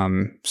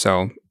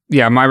 So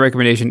yeah, my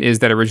recommendation is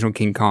that original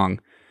King Kong.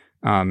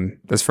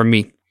 That's from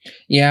me.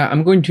 Yeah,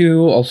 I'm going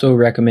to also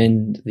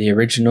recommend the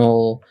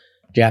original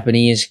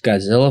Japanese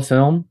Godzilla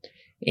film.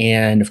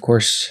 And of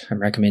course,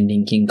 I'm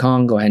recommending King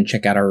Kong. Go ahead and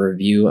check out our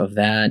review of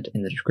that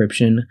in the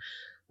description.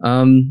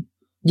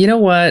 You know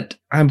what?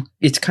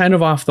 It's kind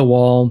of off the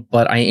wall,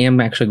 but I am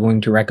actually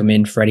going to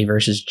recommend Freddy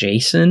vs.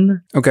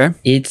 Jason. Okay.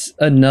 It's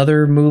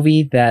another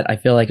movie that I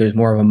feel like it was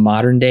more of a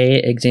modern day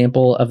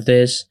example of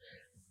this.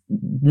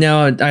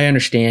 No, I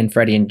understand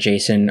Freddy and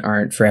Jason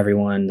aren't for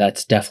everyone.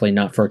 That's definitely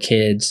not for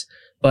kids.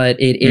 But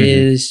it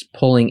is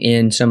pulling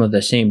in some of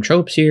the same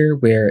tropes here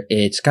where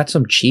it's got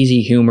some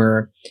cheesy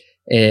humor.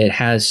 It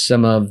has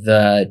some of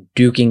the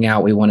duking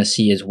out we want to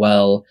see as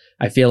well.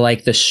 I feel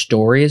like the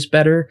story is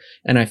better,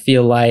 and I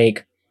feel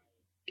like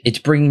it's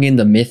bringing in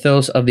the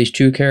mythos of these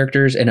two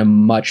characters in a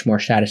much more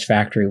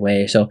satisfactory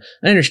way. So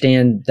I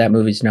understand that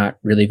movie's not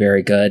really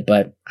very good,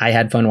 but I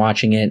had fun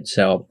watching it.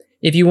 So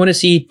if you want to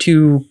see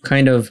two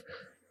kind of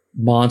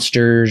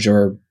monsters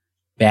or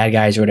bad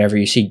guys or whatever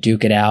you see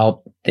duke it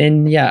out,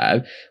 then yeah,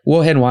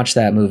 go ahead and watch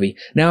that movie.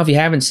 Now, if you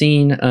haven't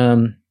seen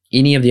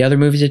any of the other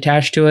movies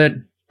attached to it,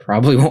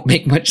 probably won't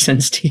make much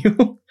sense to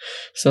you.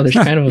 So there's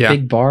kind of a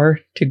big bar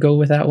to go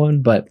with that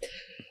one. But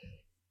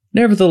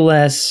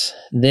nevertheless,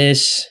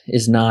 this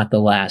is not the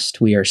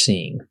last we are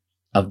seeing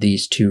of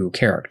these two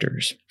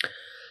characters.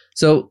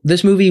 So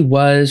this movie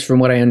was, from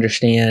what I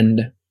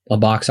understand, a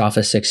box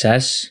office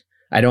success.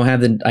 I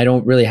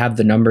don't really have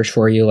the numbers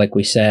for you, like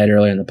we said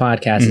earlier in the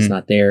podcast. It's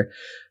not there.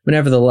 But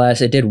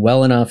nevertheless, it did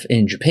well enough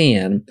in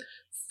Japan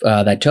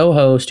that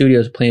Toho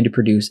Studios planned to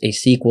produce a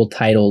sequel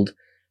titled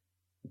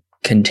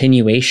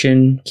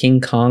Continuation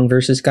King Kong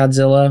vs.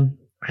 Godzilla.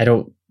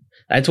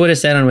 That's what it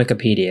said on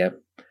Wikipedia.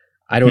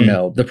 I don't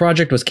know. The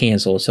project was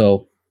canceled,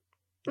 so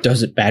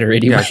does it matter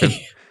anyway? Gotcha.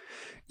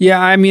 Yeah,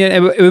 I mean,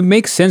 it would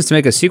make sense to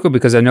make a sequel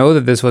because I know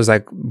that this was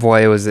it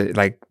was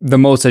the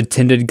most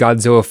attended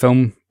Godzilla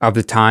film of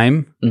the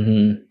time,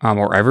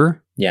 or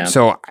ever. Yeah.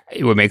 So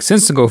it would make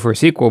sense to go for a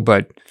sequel,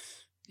 but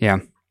yeah.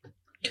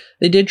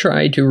 They did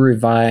try to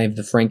revive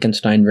the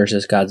Frankenstein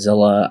versus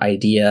Godzilla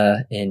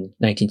idea in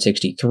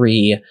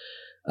 1963.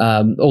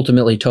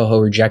 Ultimately,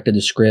 Toho rejected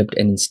the script,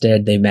 and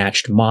instead they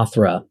matched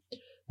Mothra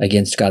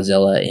against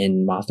Godzilla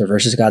in Mothra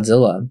versus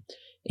Godzilla.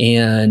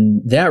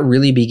 And that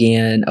really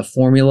began a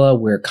formula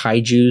where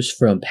kaijus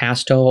from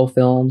past Toho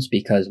films,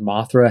 because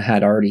Mothra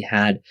had already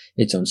had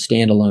its own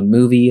standalone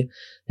movie,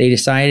 they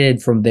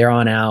decided from there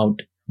on out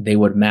they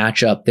would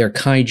match up their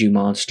kaiju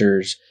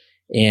monsters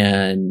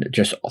and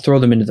just throw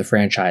them into the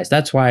franchise.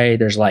 That's why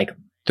there's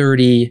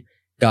 30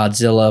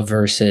 Godzilla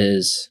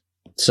versus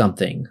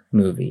something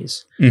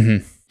movies.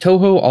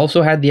 Toho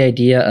also had the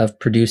idea of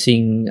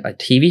producing a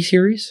TV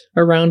series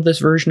around this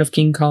version of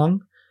King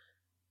Kong,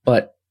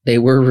 but they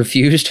were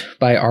refused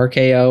by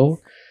RKO.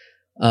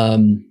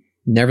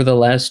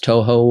 Nevertheless,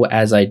 Toho,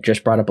 as I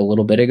just brought up a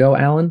little bit ago,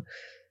 Alan,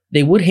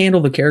 they would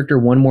handle the character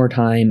one more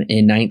time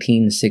in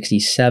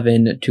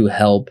 1967 to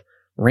help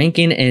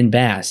Rankin and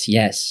Bass,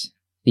 yes,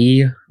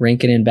 the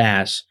Rankin and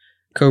Bass,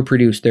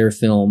 co-produced their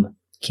film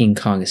King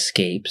Kong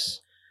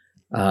Escapes.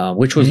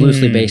 which was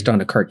loosely based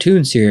on a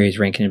cartoon series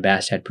Rankin and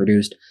Bass had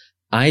produced.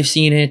 I've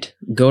seen it.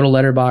 Go to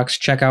Letterboxd,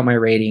 check out my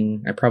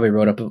rating. I probably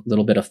wrote up a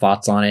little bit of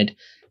thoughts on it.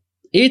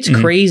 It's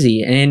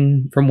crazy,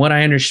 and from what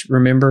I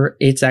remember,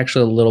 it's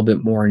actually a little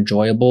bit more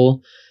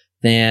enjoyable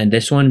than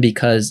this one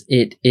because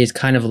it is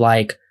kind of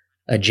like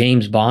a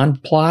James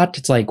Bond plot.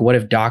 It's like, what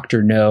if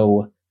Dr.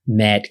 No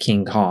met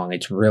King Kong?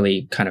 It's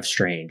really kind of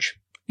strange.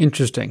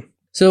 Interesting.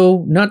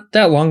 So not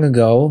that long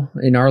ago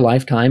in our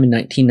lifetime, in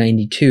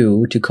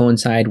 1992, to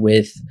coincide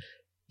with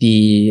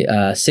the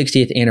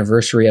 60th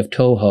anniversary of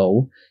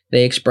Toho,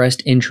 they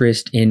expressed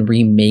interest in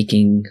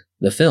remaking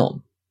the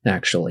film,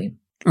 actually.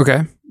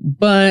 Okay.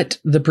 But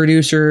the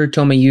producer,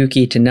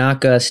 Tomoyuki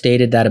Tanaka,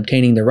 stated that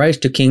obtaining the rights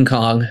to King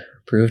Kong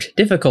proved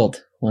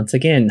difficult once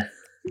again.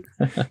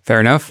 Fair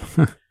enough.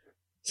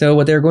 So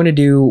what they were going to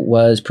do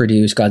was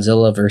produce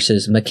Godzilla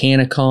versus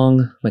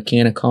Mechani-Kong.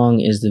 Mechani-Kong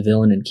is the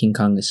villain in King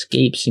Kong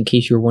Escapes, in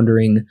case you were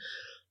wondering.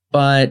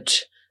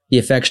 But the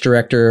effects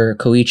director,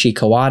 Koichi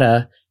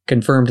Kawada,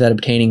 confirmed that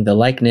obtaining the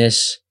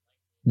likeness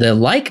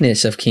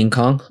of King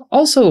Kong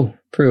also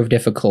proved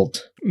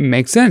difficult.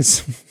 Makes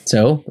sense.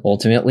 So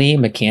ultimately,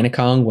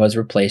 Mechani-Kong was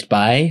replaced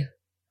by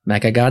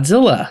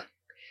Mechagodzilla.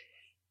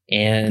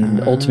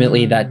 And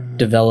ultimately that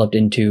developed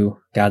into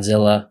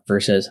Godzilla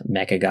versus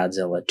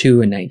Mechagodzilla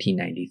 2 in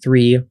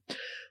 1993.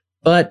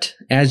 But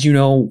as you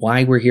know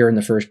why we're here in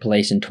the first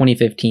place, in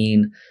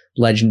 2015,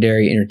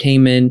 Legendary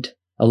Entertainment,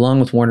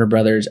 along with Warner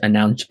Brothers,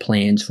 announced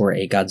plans for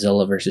a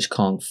Godzilla versus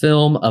Kong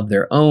film of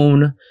their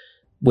own,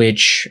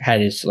 which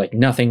has like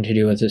nothing to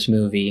do with this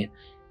movie.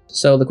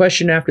 So the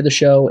question after the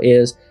show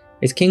is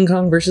King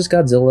Kong versus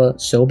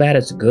Godzilla so bad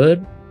it's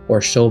good, or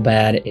so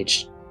bad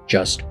it's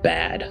just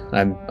bad?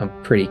 I'm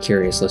pretty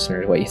curious,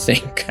 listeners, what you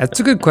think. That's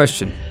a good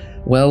question.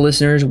 Well,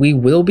 listeners, we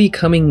will be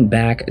coming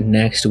back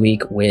next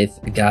week with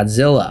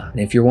Godzilla.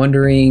 And if you're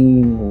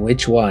wondering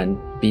which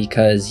one,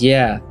 because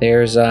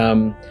there's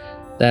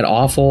that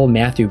awful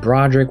Matthew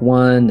Broderick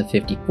one, the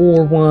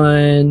 54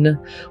 one.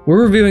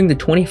 We're reviewing the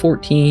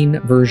 2014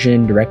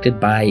 version directed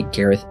by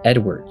Gareth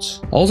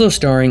Edwards. Also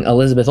starring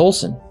Elizabeth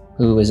Olsen,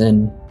 who is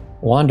in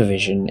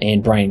WandaVision,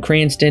 and Bryan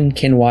Cranston,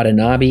 Ken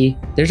Watanabe.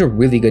 There's a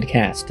really good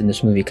cast in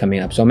this movie coming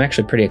up, so I'm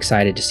actually pretty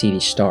excited to see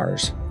these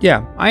stars.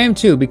 Yeah, I am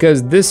too,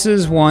 because this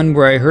is one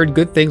where I heard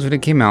good things when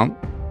it came out.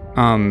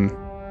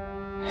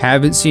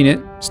 Haven't seen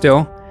it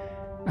still.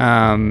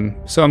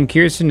 So I'm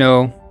curious to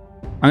know.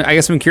 I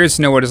guess I'm curious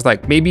to know what it's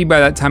like. Maybe by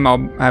that time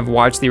I'll have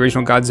watched the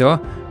original Godzilla.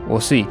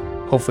 We'll see.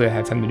 Hopefully I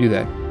have time to do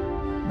that.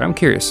 But I'm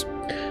curious.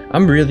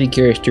 I'm really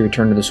curious to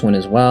return to this one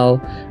as well.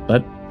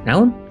 But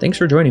Alan, thanks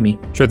for joining me.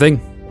 Sure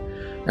thing.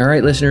 All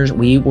right, listeners,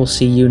 we will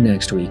see you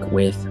next week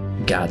with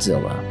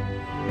Godzilla.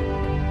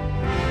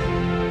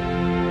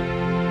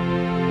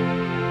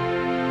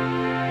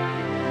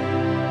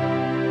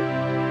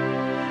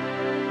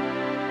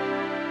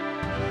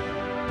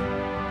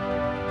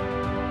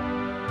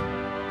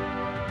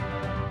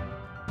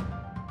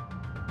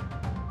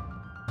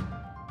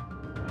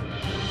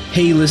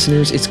 Hey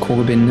listeners, it's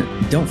Corbin.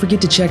 Don't forget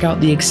to check out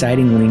the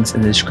exciting links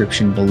in the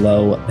description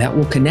below that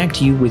will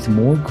connect you with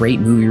more great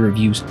movie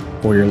reviews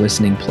for your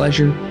listening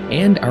pleasure,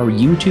 and our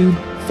YouTube,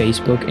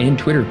 Facebook, and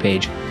Twitter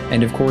page,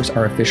 and of course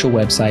our official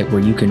website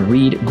where you can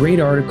read great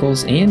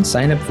articles and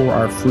sign up for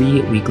our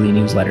free weekly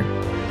newsletter.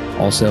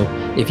 Also,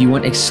 if you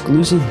want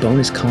exclusive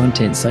bonus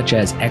content such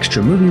as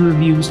extra movie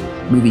reviews,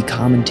 movie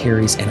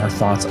commentaries, and our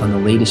thoughts on the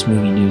latest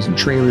movie news and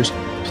trailers,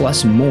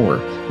 plus more,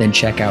 then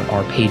check out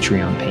our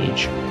Patreon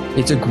page.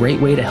 It's a great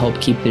way to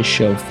help keep this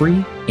show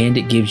free, and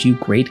it gives you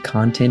great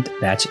content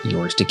that's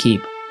yours to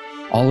keep.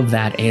 All of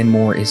that and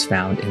more is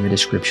found in the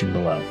description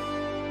below.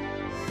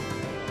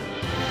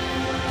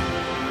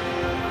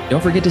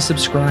 Don't forget to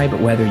subscribe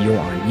whether you're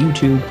on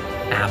YouTube,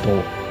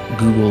 Apple,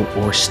 Google,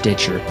 or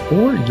Stitcher,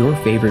 or your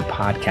favorite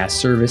podcast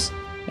service.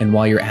 And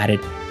while you're at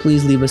it,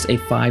 please leave us a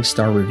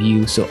 5-star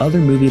review so other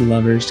movie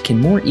lovers can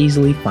more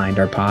easily find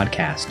our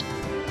podcast.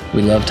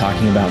 We love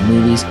talking about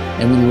movies,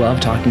 and we love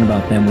talking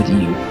about them with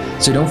you.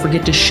 So don't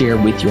forget to share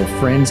with your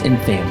friends and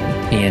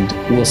family, and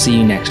we'll see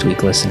you next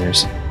week,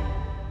 listeners.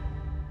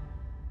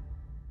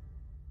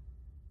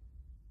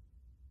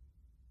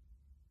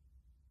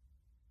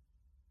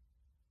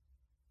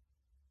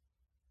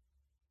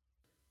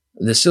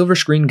 The Silver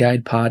Screen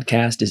Guide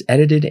podcast is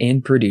edited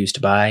and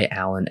produced by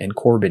Alan and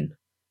Corbin.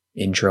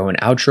 Intro and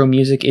outro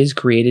music is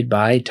created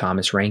by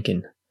Thomas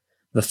Rankin.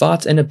 The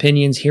thoughts and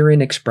opinions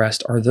herein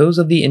expressed are those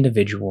of the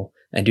individual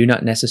and do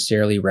not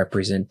necessarily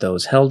represent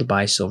those held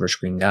by Silver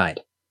Screen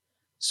Guide.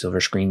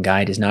 Silver Screen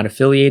Guide is not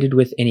affiliated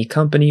with any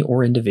company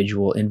or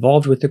individual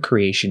involved with the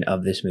creation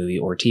of this movie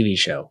or TV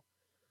show.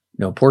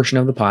 No portion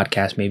of the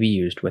podcast may be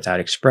used without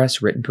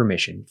express written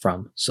permission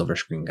from Silver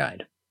Screen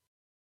Guide.